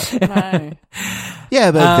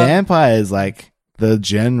 Yeah, but vampires, like, the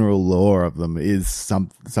general lore of them is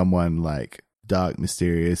someone like dark,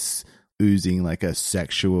 mysterious, oozing like a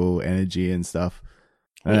sexual energy and stuff.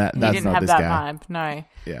 And He that's didn't not have this that guy. vibe. No.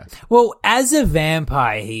 Yeah. Well, as a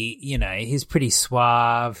vampire, he's pretty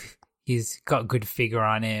suave. He's got good figure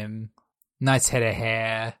on him. Nice head of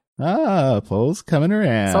hair. Ah, Paul's coming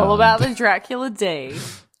around. It's all about the Dracula D.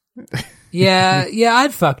 Yeah,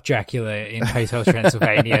 I'd fuck Dracula in Hotel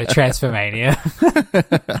Transylvania, Transformania.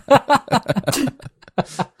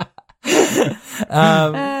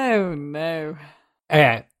 Oh no.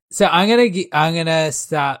 Okay, so I'm gonna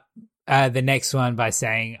start the next one by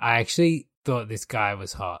saying I actually thought this guy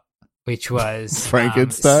was hot, which was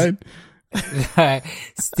Frankenstein.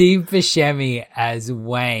 Steve Buscemi as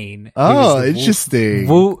Wayne. who Oh, was the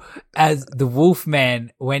interesting. as the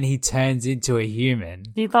Wolfman when he turns into a human.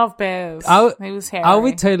 He loved bears. He was hairy. I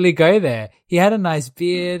would totally go there. He had a nice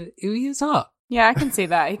beard. He was hot. Yeah, I can see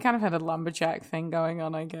that. He kind of had a lumberjack thing going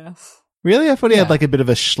on, I guess. Really? I thought he Yeah. had like a bit of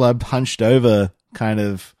a schlub hunched over kind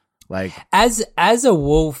of like. As a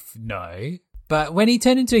wolf, no. But when he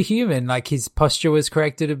turned into a human, like his posture was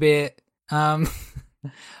corrected a bit.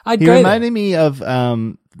 I'd He go reminded me of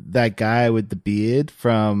that guy with the beard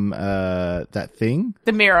from that thing.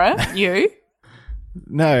 The Mirror, you.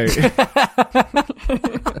 No.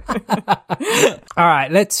 All right,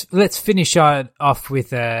 let's finish off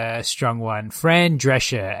with a strong one. Fran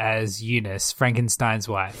Drescher as Eunice, Frankenstein's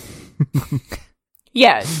wife.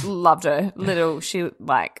 Yeah, loved her. She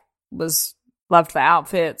loved the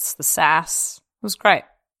outfits, the sass. It was great.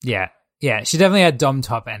 Yeah, she definitely had dom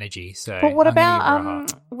top energy. So, But what I'm gonna give her a about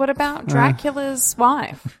heart. what about Dracula's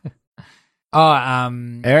wife?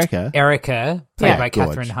 Erica. Erica, played Yeah. by George.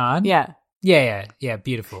 Catherine Hahn. Yeah. Yeah,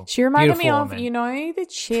 beautiful. She reminded Beautiful me of, woman. the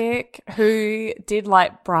chick who did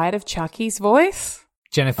like Bride of Chucky's voice?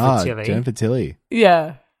 Jennifer Oh, Tilly. Jennifer Tilly.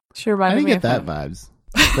 Yeah. She I reminded didn't me get of that her. vibes.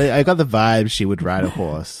 But I got the vibe she would ride a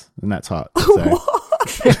horse, and that's hot. So.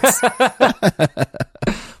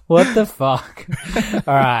 What the fuck?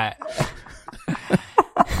 All right.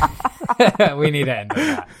 We need to end on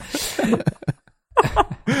that.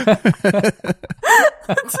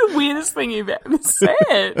 That's the weirdest thing you've ever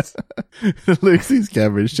said. Lucy's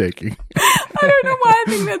camera is shaking. I don't know why I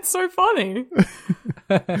think that's so funny.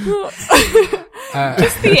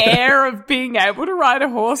 Just the air of being able to ride a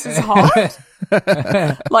horse is hot.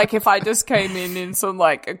 Like if I just came in some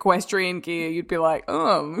like equestrian gear, you'd be like,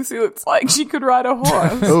 "Oh, Lucy looks like she could ride a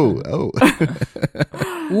horse." Oh.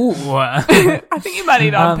 Ooh. I think you might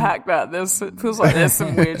need to unpack that. It feels like there's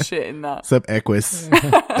some weird shit in that. Some Equus.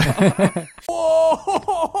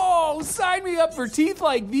 Whoa! Sign me up for teeth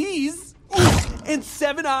like these. And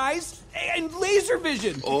 7 eyes and laser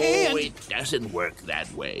vision. Oh, and it doesn't work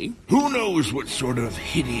that way. Who knows what sort of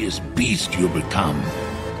hideous beast you'll become?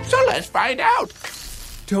 So let's find out.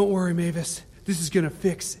 don't worry, Mavis. This is gonna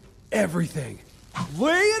fix everything.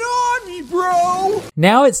 Lay it on me, bro!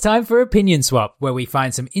 Now it's time for Opinion Swap, where we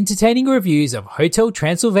find some entertaining reviews of Hotel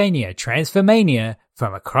Transylvania, Transformania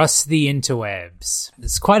from across the interwebs.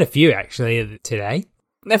 There's quite a few, actually, today.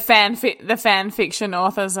 The fan fiction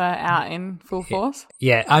authors are out in full force.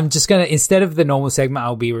 Yeah, I'm just going to, instead of the normal segment,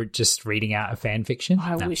 I'll be just reading out a fan fiction.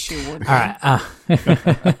 I wish you would. All right.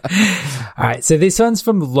 All right, so this one's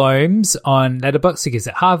from Loams on Letterboxd. It gives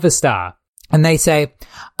it half a star. And they say,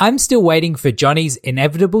 I'm still waiting for Johnny's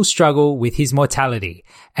inevitable struggle with his mortality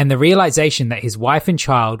and the realization that his wife and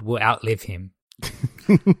child will outlive him.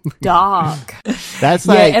 Dark. That's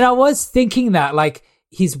Yeah, like, and I was thinking that, like,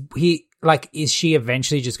 is she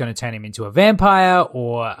eventually just going to turn him into a vampire,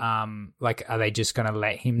 or like, are they just going to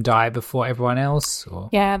let him die before everyone else? Or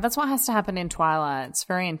Yeah, that's what has to happen in Twilight. It's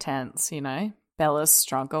very intense, you know? Bella's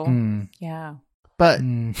struggle. Yeah. but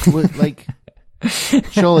like,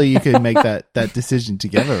 surely you could make that decision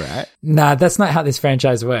together, right? Nah, that's not how this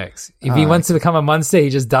franchise works. If he wants to become a monster, he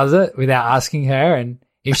just does it without asking her. And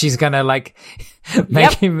if she's going to, like,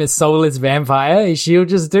 make him a soulless vampire, she'll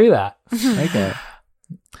just do that. Okay.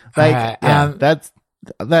 Like, that's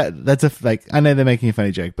a, like, I know they're making a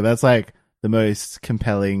funny joke, but that's like the most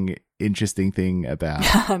compelling, interesting thing about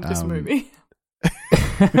This movie.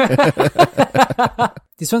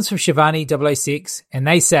 This one's from Shivani 006, and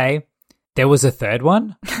they say, there was a third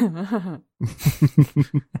one?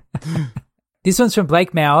 This one's from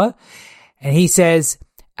Blake Maurer, and he says,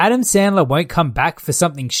 Adam Sandler won't come back for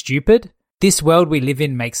something stupid. This world we live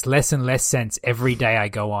in makes less and less sense every day I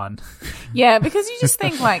go on. Yeah, because you just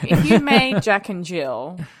think, like, if you made Jack and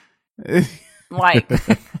Jill, like,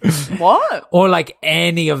 what? Or like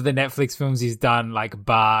any of the Netflix films he's done, like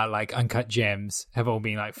bar, like Uncut Gems, have all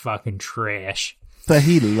been like fucking trash. But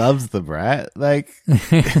he loves them, right? Like,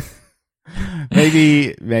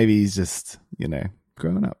 maybe he's just, you know,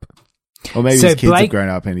 growing up. Or maybe his kids have grown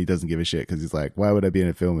up and he doesn't give a shit because he's like, why would I be in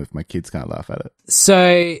a film if my kids can't laugh at it?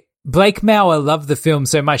 So Blake Maurer loved the film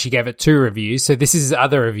so much he gave it 2 reviews. So this is his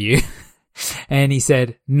other review. And he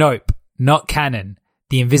said, nope, not canon.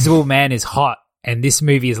 The Invisible Man is hot and this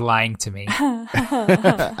movie is lying to me.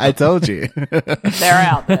 I told you. They're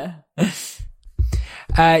out there.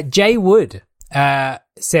 Jay Wood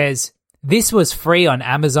says, this was free on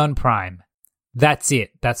Amazon Prime. That's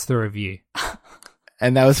it. That's the review.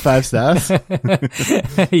 And that was 5 stars?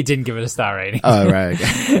 He didn't give it a star rating. Oh, right.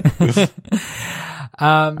 Okay.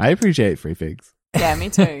 I appreciate free figs. Yeah, me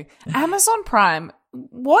too. Amazon Prime,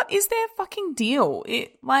 what is their fucking deal?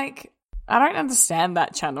 Like, I don't understand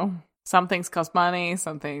that channel. Some things cost money,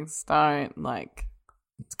 some things don't. Like,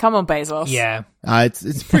 come on, Bezos. Yeah. It's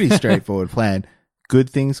a pretty straightforward plan. Good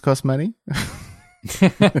things cost money.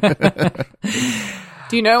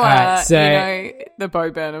 Do you know, you so- know the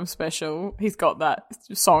Bo Burnham special? He's got that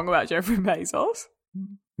song about Jeffrey Bezos.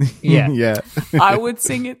 Yeah. Yeah. I would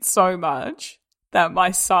sing it so much that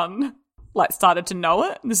my son like started to know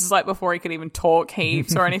it. This is like before he could even talk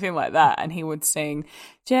heaps or anything like that. And he would sing,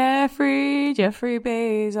 Jeffrey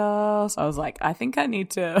Bezos. I was like, I think I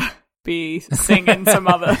need to be singing some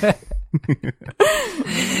other...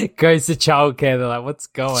 Goes to childcare. They're like, what's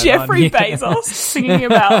going on Jeffrey here? Bezos singing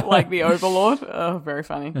about like the Overlord. Oh, very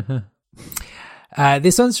funny.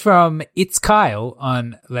 This one's from It's Kyle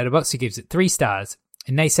on Letterboxd, who gives it 3 stars.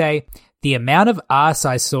 And they say, the amount of arse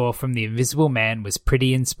I saw from The Invisible Man was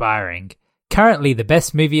pretty inspiring. Currently the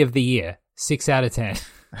best movie of the year. 6 out of 10.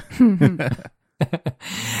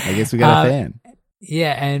 I guess we got a fan.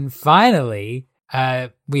 Yeah, and finally,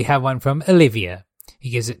 we have one from Olivia. He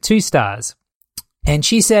gives it 2 stars. And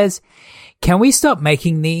she says, can we stop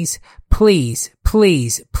making these? Please,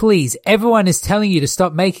 please, please. Everyone is telling you to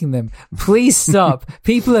stop making them. Please stop.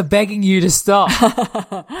 People are begging you to stop.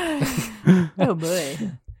 Oh, boy.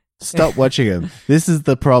 Stop watching them. This is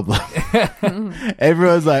the problem.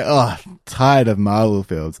 Everyone's like, oh, tired of Marvel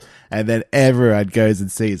films. And then everyone goes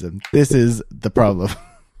and sees them. This is the problem.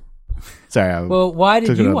 Sorry. Well, why did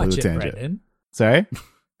took it you off watch with a it, tangent. Brendan? Sorry?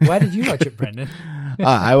 Why did you watch it, Brendan?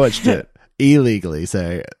 I watched it illegally,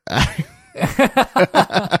 so...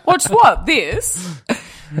 Watch what? This?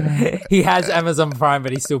 He has Amazon Prime,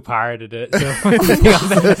 but he still pirated it.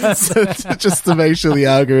 So. So just to make sure the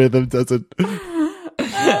algorithm doesn't...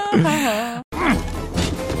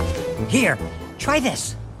 Here, try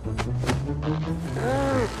this.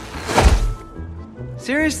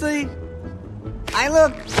 Seriously? I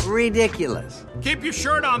look ridiculous. Keep your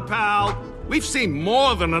shirt on, pal. We've seen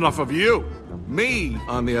more than enough of you. Me,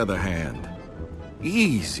 on the other hand,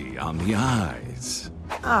 easy on the eyes.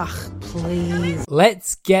 Ugh, please.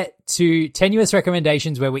 Let's get to tenuous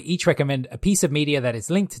recommendations, where we each recommend a piece of media that is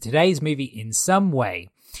linked to today's movie in some way.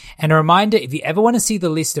 And a reminder, if you ever want to see the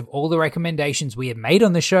list of all the recommendations we have made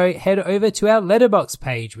on the show, head over to our Letterboxd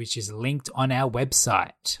page, which is linked on our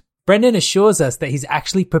website. Brendan assures us that he's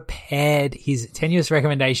actually prepared his tenuous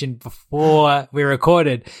recommendation before we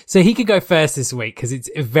recorded, so he could go first this week because it's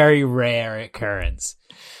a very rare occurrence.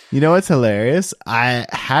 You know what's hilarious? I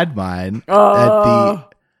had mine at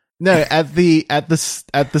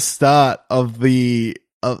the start of the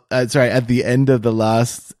at the end of the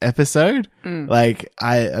last episode. Like,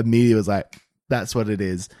 I immediately was like, that's what it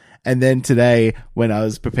is. And then today, when I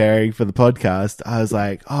was preparing for the podcast, I was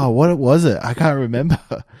like, oh, what was it? I can't remember.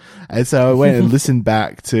 And so I went and listened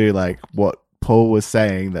back to like what Paul was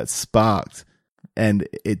saying that sparked, and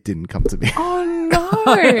it didn't come to me. Oh no,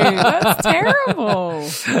 that's terrible.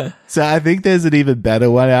 So I think there's an even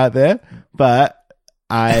better one out there, but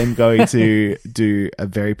I'm going to do a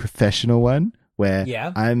very professional one where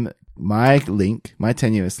my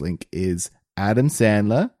tenuous link is Adam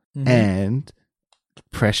Sandler and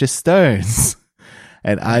Precious Stones.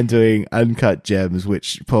 And I'm doing Uncut Gems,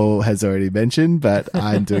 which Paul has already mentioned, but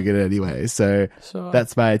I'm doing it anyway. So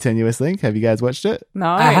that's my tenuous link. Have you guys watched it? No.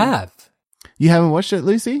 I have. You haven't watched it,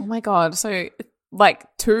 Lucy? Oh my God. So, like,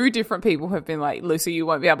 2 different people have been like, Lucy, you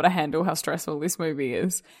won't be able to handle how stressful this movie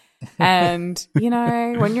is. And, you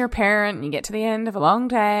know, when you're a parent and you get to the end of a long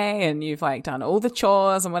day and you've like done all the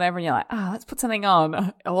chores and whatever, and you're like, let's put something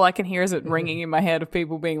on. All I can hear is it ringing in my head of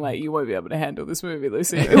people being like, you won't be able to handle this movie,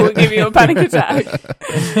 Lucy. It will give you a panic attack.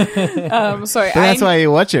 So that's why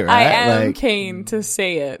you watch it, right? I am keen to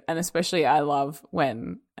see it. And especially I love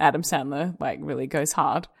when Adam Sandler like really goes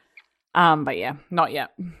hard. But yeah, not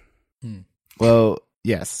yet. Well,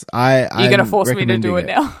 yes, you're going to force me to do it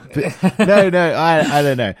now. No, I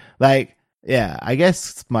don't know. Like, yeah, I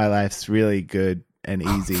guess my life's really good and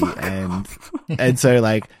easy, and so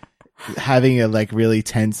like having a like really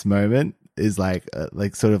tense moment is like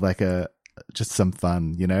sort of like just some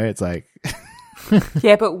fun, you know? It's like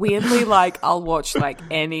yeah, but weirdly, like I'll watch like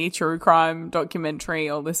any true crime documentary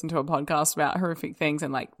or listen to a podcast about horrific things,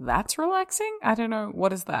 and like that's relaxing. I don't know,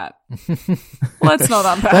 what is that? Let's not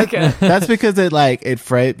unpack it. That's because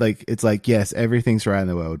it's like, yes, everything's right in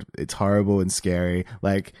the world. It's horrible and scary.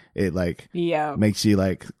 Like it makes you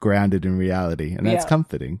like grounded in reality, and that's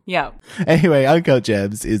comforting. Yeah. Anyway, Uncut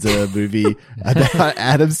Gems is a movie about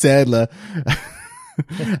Adam Sandler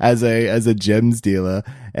as a gems dealer,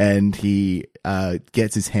 and he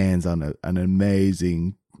gets his hands on an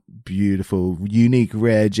amazing, beautiful, unique,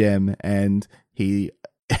 rare gem, and he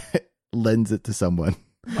lends it to someone.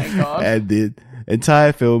 Oh my God. And the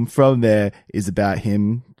entire film from there is about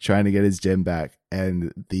him trying to get his gem back,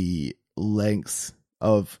 and the lengths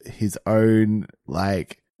of his own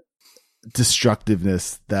like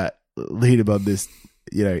destructiveness that lead him on this,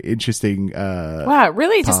 you know, interesting wow, it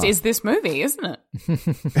really just is this movie, isn't it?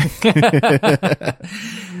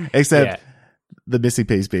 Except the missing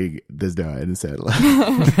piece being there's no Adam Sandler.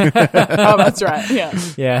 Oh, that's right.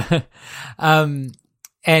 Yeah.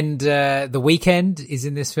 And The Weeknd is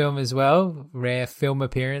in this film as well. Rare film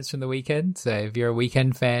appearance from The Weeknd. So if you're a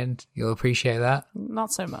Weeknd fan, you'll appreciate that.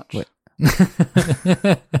 Not so much. Wait,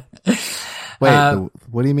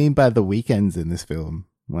 what do you mean by The Weeknd's in this film?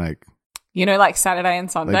 Like, you know, like Saturday and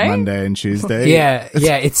Sunday? Like Monday and Tuesday? Yeah,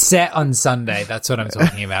 it's set on Sunday. That's what I'm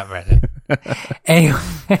talking about, Brendan. Anyway.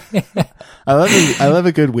 I love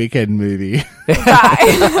a good weekend movie.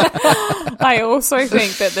 I also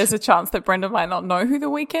think that there's a chance that Brendan might not know who The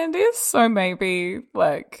Weeknd is, so maybe,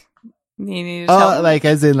 like, you need to tell him. Like,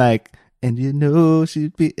 as in, like, and you know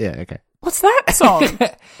she'd be... Yeah, okay. What's that song?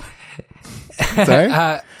 Sorry?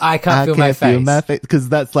 I can't feel my face. Because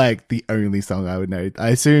that's like the only song I would know. I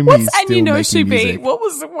assume What's he's and still you know making she'd music. be?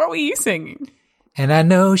 What were you singing? And I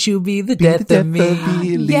know she'll be the death of me.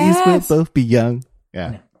 At least we'll both be young.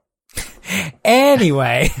 Yeah.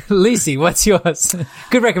 Anyway, Lucy, what's yours?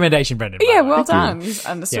 Good recommendation, Brendan. by Yeah, the way. well done. You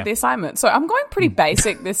understood the assignment. So I'm going pretty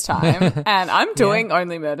basic this time, and I'm doing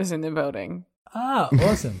Only Murders in the Building. Oh,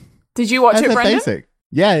 awesome. Did you watch How's it, that Brendan? basic?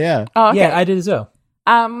 Yeah. Oh, okay. Yeah, I did as well.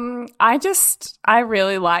 I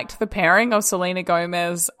really liked the pairing of Selena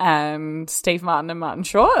Gomez and Steve Martin and Martin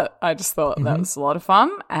Short. I just thought that was a lot of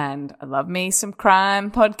fun, and I love me some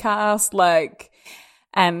crime podcast,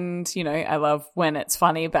 and I love when it's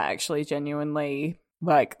funny but actually genuinely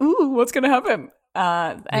ooh, what's going to happen?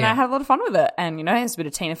 And I had a lot of fun with it, and there's a bit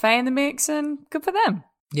of Tina Fey in the mix, and good for them.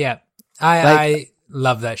 Yeah, I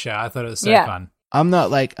love that show. I thought it was so fun. I'm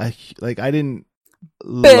not I didn't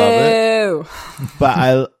love it,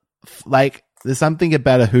 but there's something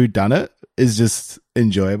about a whodunit is just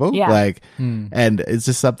enjoyable. Yeah. And it's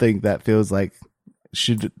just something that feels like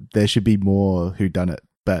there should be more whodunit.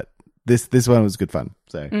 But this one was good fun.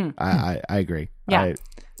 So I agree. Yeah. I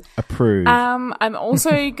approve. I'm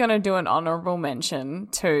also gonna do an honorable mention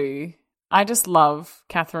to. I just love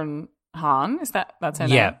Catherine Hahn. That's her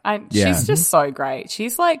name? She's just so great.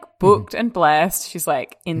 She's booked and blessed. She's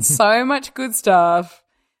in so much good stuff.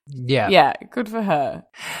 Yeah, good for her.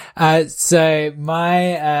 So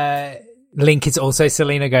my link is also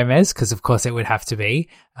Selena Gomez, because of course it would have to be.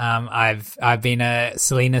 I've been a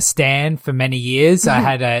Selena stan for many years. I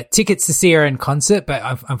had tickets to see her in concert,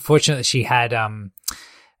 but unfortunately she had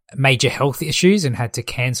major health issues and had to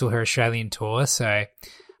cancel her Australian tour. So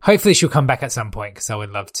hopefully she'll come back at some point, because I would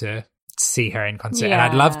love to see her in concert.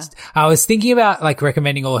 Yeah. And I was thinking about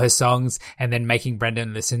recommending all her songs and then making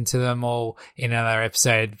Brendan listen to them all in another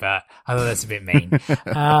episode, but I thought that's a bit mean.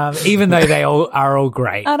 Even though they are all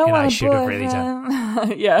great. I don't want want to should have really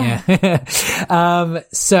done. Yeah.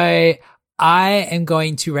 So I am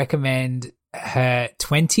going to recommend her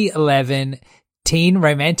 2011 teen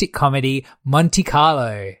romantic comedy Monte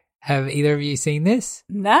Carlo. Have either of you seen this?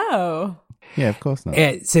 No. Yeah, of course not.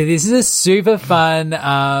 Yeah, so this is a super fun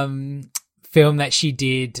film that she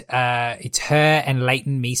did. It's her and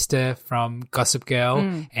Leighton Meester from Gossip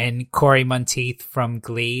Girl and Corey Monteith from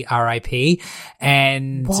Glee, R.I.P.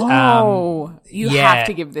 And whoa, you have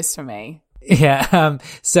to give this to me. Yeah.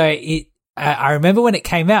 So I remember when it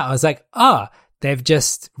came out, I was like, oh, they've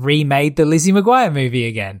just remade the Lizzie McGuire movie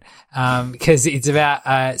again. Because it's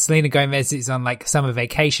about Selena Gomez is on summer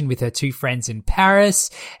vacation with her two friends in Paris,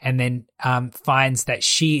 and then finds that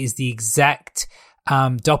she is the exact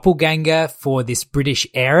doppelganger for this British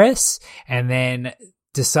heiress, and then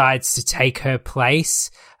decides to take her place,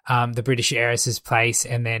 the British heiress's place,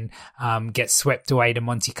 and then gets swept away to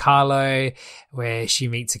Monte Carlo, where she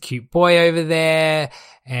meets a cute boy over there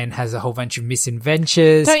and has a whole bunch of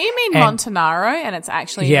misadventures. Don't you mean Montanaro, and it's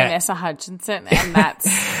actually Vanessa Hudgenson, and that's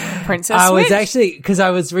Princess Switch? Was actually, because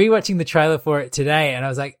I was rewatching the trailer for it today, and I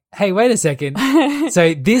was like, hey, wait a second.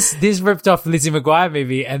 So this ripped off Lizzie McGuire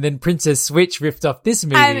movie, and then Princess Switch ripped off this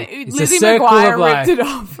movie. And it's Lizzie a circle McGuire of life. ripped it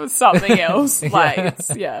off for something else.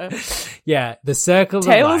 Yeah, the circle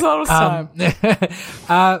Taylor's of life.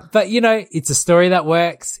 But it's a story that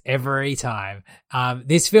works every time.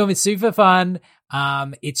 This film is super fun.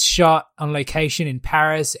 It's shot on location in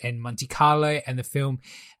Paris and Monte Carlo, and the film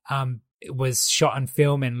was shot on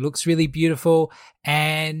film and looks really beautiful.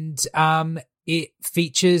 And it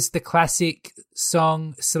features the classic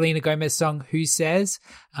song, Selena Gomez song, Who Says,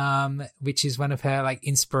 which is one of her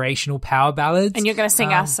inspirational power ballads. And you're going to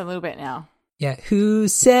sing us a little bit now. Yeah. Who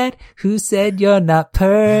said you're not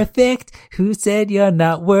perfect? Who said you're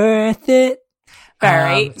not worth it?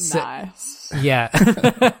 Very nice.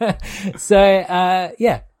 Yeah. So,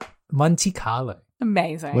 Monte Carlo.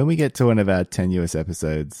 Amazing. When we get to one of our tenuous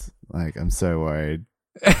episodes, I'm so worried.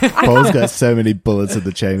 Paul's got so many bullets in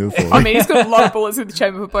the chamber for me. I mean, he's got a lot of bullets in the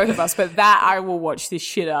chamber for both of us, but I will watch this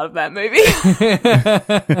shit out of that movie.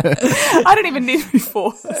 I don't even need to be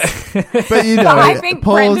forced. But I think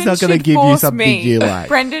Paul's Brendan not going to should give you force something me. you like.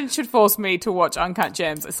 Brendan should force me to watch Uncut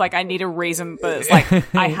Gems. It's I need a reason, but it's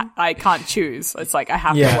I can't choose. It's I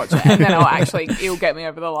have to watch it, and then it'll get me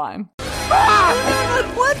over the line.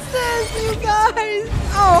 What's this, you guys?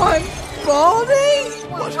 Oh, I'm balding?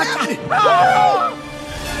 What's happening?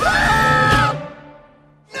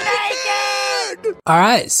 Naked! All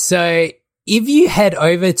right. So if you head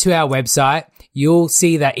over to our website, you'll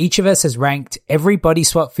see that each of us has ranked every body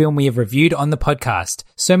swap film we have reviewed on the podcast.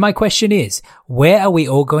 So my question is, where are we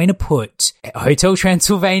all going to put Hotel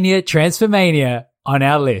Transylvania, Transformania on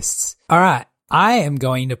our lists? All right. I am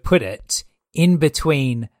going to put it in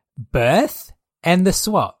between Birth and The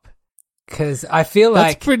Swap, because I feel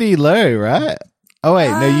that's pretty low, right? Oh wait,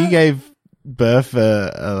 no, you gave Birth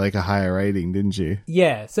a higher rating, didn't you?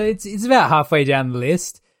 Yeah, so it's about halfway down the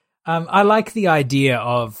list. I like the idea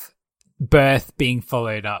of birth being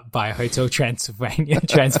followed up by Hotel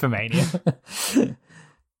Transformania.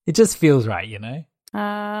 It just feels right, you know?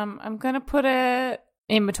 I'm going to put it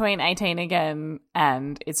in between 18 again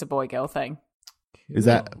and It's a Boy Girl Thing.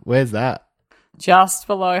 Where's that? Just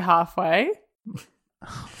below halfway.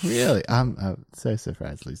 Really? I'm so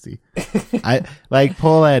surprised, Lucy. I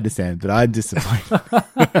Paul, I understand, but I'm disappointed.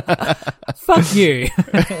 Fuck you.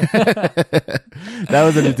 That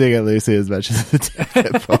wasn't a dig at Lucy as much as a dig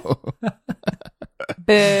at Paul.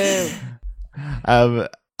 Boo.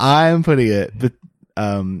 I'm putting it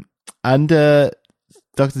under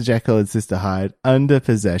Dr. Jekyll and Sister Hyde, under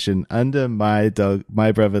Possession, under My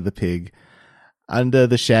Brother the Pig, under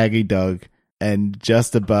The Shaggy Dog, and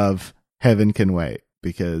just above Heaven Can Wait,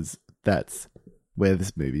 because that's where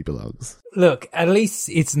this movie belongs. Look, at least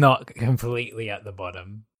it's not completely at the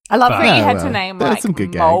bottom. I love that you had to name some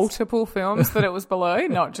good multiple films that it was below,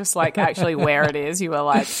 not just like actually where it is. You were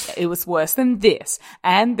like, it was worse than this,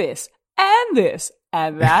 and this, and this,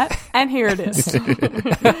 and that, and here it is.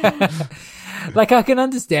 Like, I can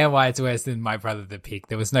understand why it's worse than My Brother the Pig.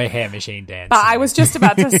 There was no hair machine dance. But I was just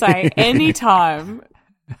about to say, anytime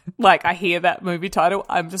like I hear that movie title,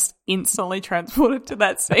 I'm just instantly transported to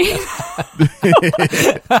that scene.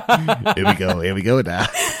 Here we go now.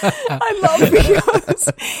 I love it because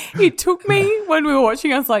it took me when we were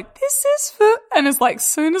watching, I was like, this is for, and it's like,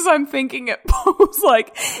 soon as I'm thinking it, Paul's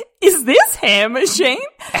like, is this hair machine?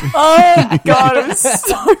 Oh my God, it was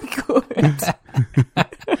so good.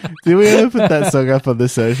 Did we ever put that song up on the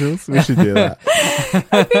socials? We should do that.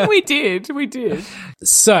 I think we did.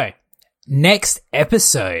 So, next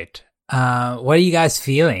episode, what are you guys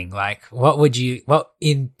feeling? Like, what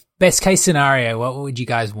in best case scenario, what would you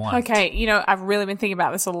guys want? Okay, I've really been thinking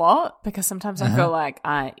about this a lot because sometimes I feel like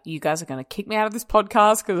you guys are going to kick me out of this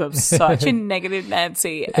podcast because I'm such a negative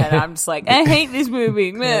Nancy, and I'm just like, I hate this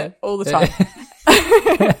movie meh, all the time.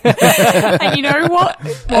 And you know what?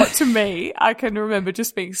 What to me, I can remember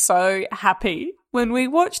just being so happy when we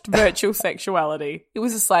watched Virtual Sexuality. It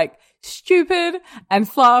was just like stupid and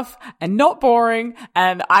fluff and not boring.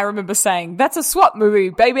 And I remember saying, that's a SWAT movie,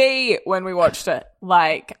 baby, when we watched it.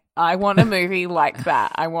 Like, I want a movie like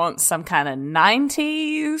that. I want some kind of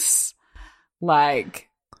 90s, like,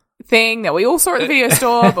 thing that we all saw at the video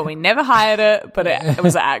store, but we never hired it. But it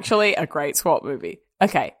was actually a great SWAT movie.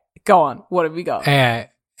 Okay, go on. What have we got?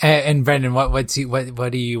 And Brendan, what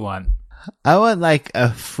do you want? I want like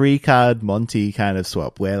a free card Monty kind of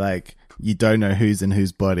swap where like you don't know who's in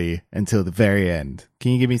whose body until the very end.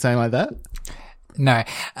 Can you give me something like that? No.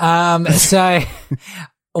 So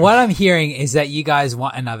what I'm hearing is that you guys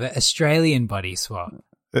want another Australian body swap.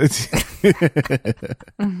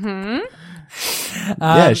 Mm-hmm.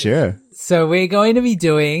 Yeah, sure. So we're going to be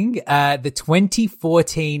doing the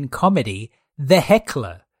 2014 comedy The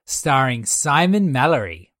Heckler, starring Simon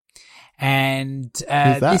Mallory. And who's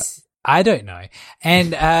that? I don't know.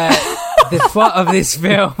 And the plot of this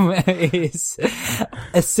film is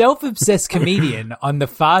a self-obsessed comedian on the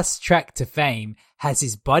fast track to fame has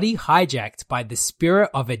his body hijacked by the spirit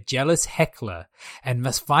of a jealous heckler and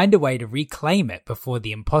must find a way to reclaim it before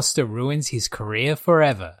the imposter ruins his career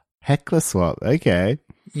forever. Heckler swap. Okay.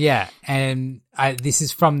 Yeah, and this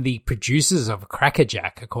is from the producers of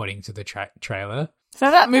Crackerjack, according to the trailer. Is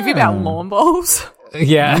that movie about lawn bowls?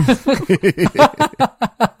 Yeah.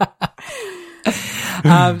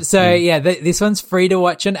 This one's free to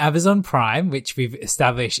watch on Amazon Prime, which we've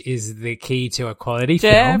established is the key to a quality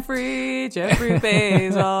film. Jeffrey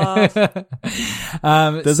Bezos.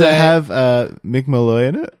 Does it have Mick Malloy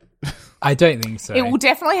in it? I don't think so. It will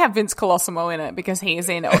definitely have Vince Colosimo in it because he is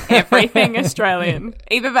in everything Australian.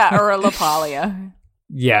 Either that or a Lapalia.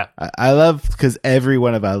 Yeah. I love because every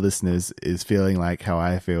one of our listeners is feeling like how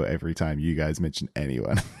I feel every time you guys mention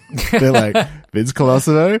anyone. They're like, Vince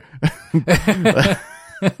Colosimo?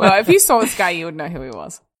 Well, if you saw this guy, you would know who he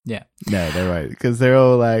was. Yeah. No, they won't because they're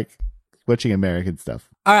all like watching American stuff.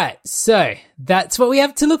 All right. So that's what we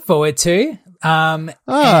have to look forward to.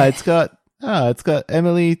 It's got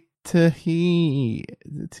Emily Tahini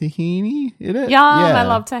in it? Yeah, I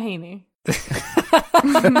love tahini.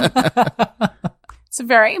 It's a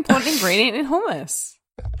very important ingredient in hummus.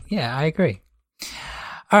 Yeah, I agree.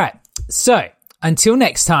 All right. So until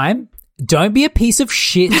next time, don't be a piece of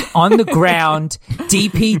shit on the ground,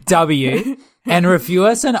 DPW, and review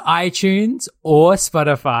us on iTunes or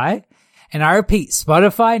Spotify. And I repeat,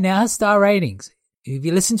 Spotify now has star ratings. If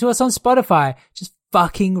you listen to us on Spotify, just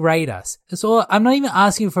fucking rate us. That's all. I'm not even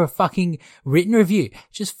asking for a fucking written review.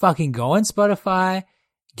 Just fucking go on Spotify,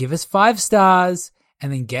 give us 5 stars,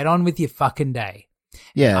 and then get on with your fucking day.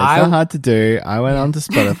 Yeah, it's not hard to do. I went on to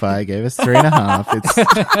Spotify, gave us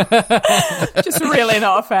 3.5. It's Just really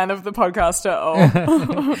not a fan of the podcast at all.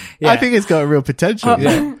 I think it's got real potential.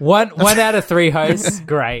 One out of 3 hosts.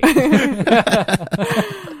 Great.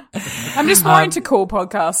 I'm just more into cool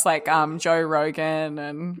podcasts like Joe Rogan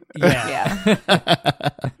and yeah.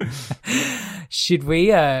 Should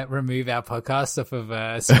we remove our podcast off of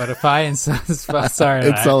Spotify and sorry,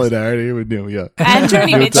 in solidarity with Neil Young and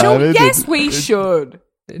Joni Mitchell? Yes, we should.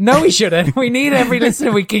 No, we shouldn't. We need every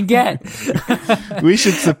listener we can get. We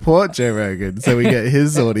should support Joe Rogan so we get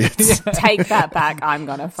his audience. Take that back. I'm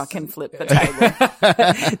gonna fucking flip the table.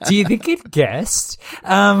 Do you think it guessed?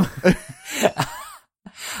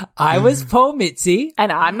 I was Paul Mitzi.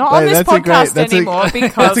 And I'm not on this podcast anymore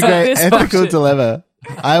because that's a great of this ethical function. dilemma.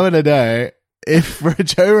 I want to know if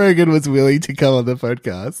Joe Rogan was willing to come on the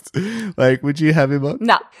podcast, like, would you have him on?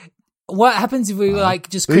 No. What happens if we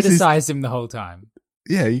just criticize him the whole time?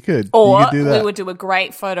 Yeah, you could. Or you could do that. we would do a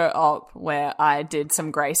great photo op where I did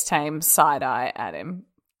some Grace Tame side-eye at him,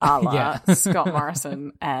 a la Scott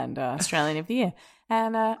Morrison and Australian of the Year.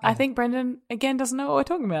 And I think Brendan, again, doesn't know what we're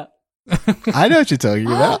talking about. I know what you're talking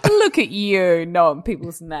about. Look at you knowing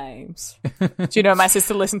people's names. Do you know my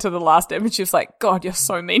sister listened to the last episode and she was like, God, you're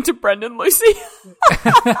so mean to Brendan, Lucy.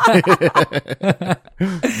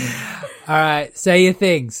 All right, say your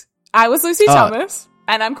things. I was Lucy Thomas,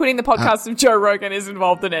 and I'm quitting the podcast if Joe Rogan is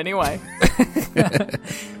involved in any way.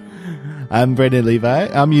 I'm Brendan Levi.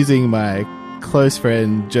 I'm using my close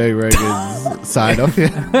friend Joe Rogan's sign off here.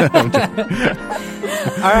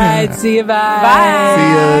 All right, see you, bye. Bye.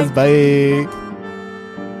 See yous, bye.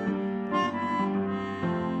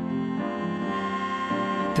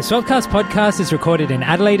 The Swapcast podcast is recorded in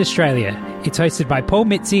Adelaide, Australia. It's hosted by Paul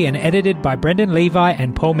Mitzi and edited by Brendan Levi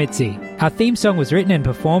and Paul Mitzi. Our theme song was written and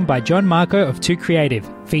performed by John Marco of Too Creative,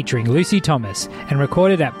 featuring Lucy Thomas, and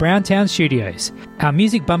recorded at Browntown Studios. Our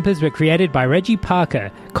music bumpers were created by Reggie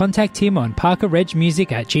Parker. Contact him on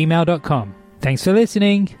parkerregmusic@gmail.com. Thanks for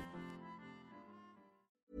listening.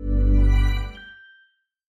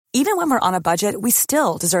 Even when we're on a budget, we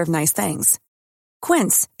still deserve nice things.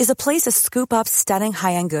 Quince is a place to scoop up stunning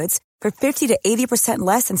high-end goods for 50 to 80%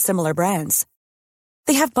 less than similar brands.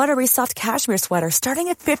 They have buttery soft cashmere sweaters starting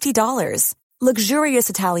at $50, luxurious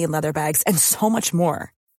Italian leather bags, and so much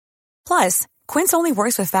more. Plus, Quince only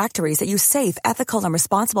works with factories that use safe, ethical, and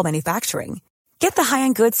responsible manufacturing. Get the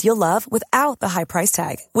high-end goods you'll love without the high price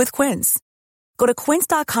tag with Quince. Go to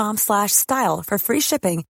quince.com/style for free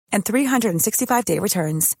shipping and 365-day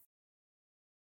returns.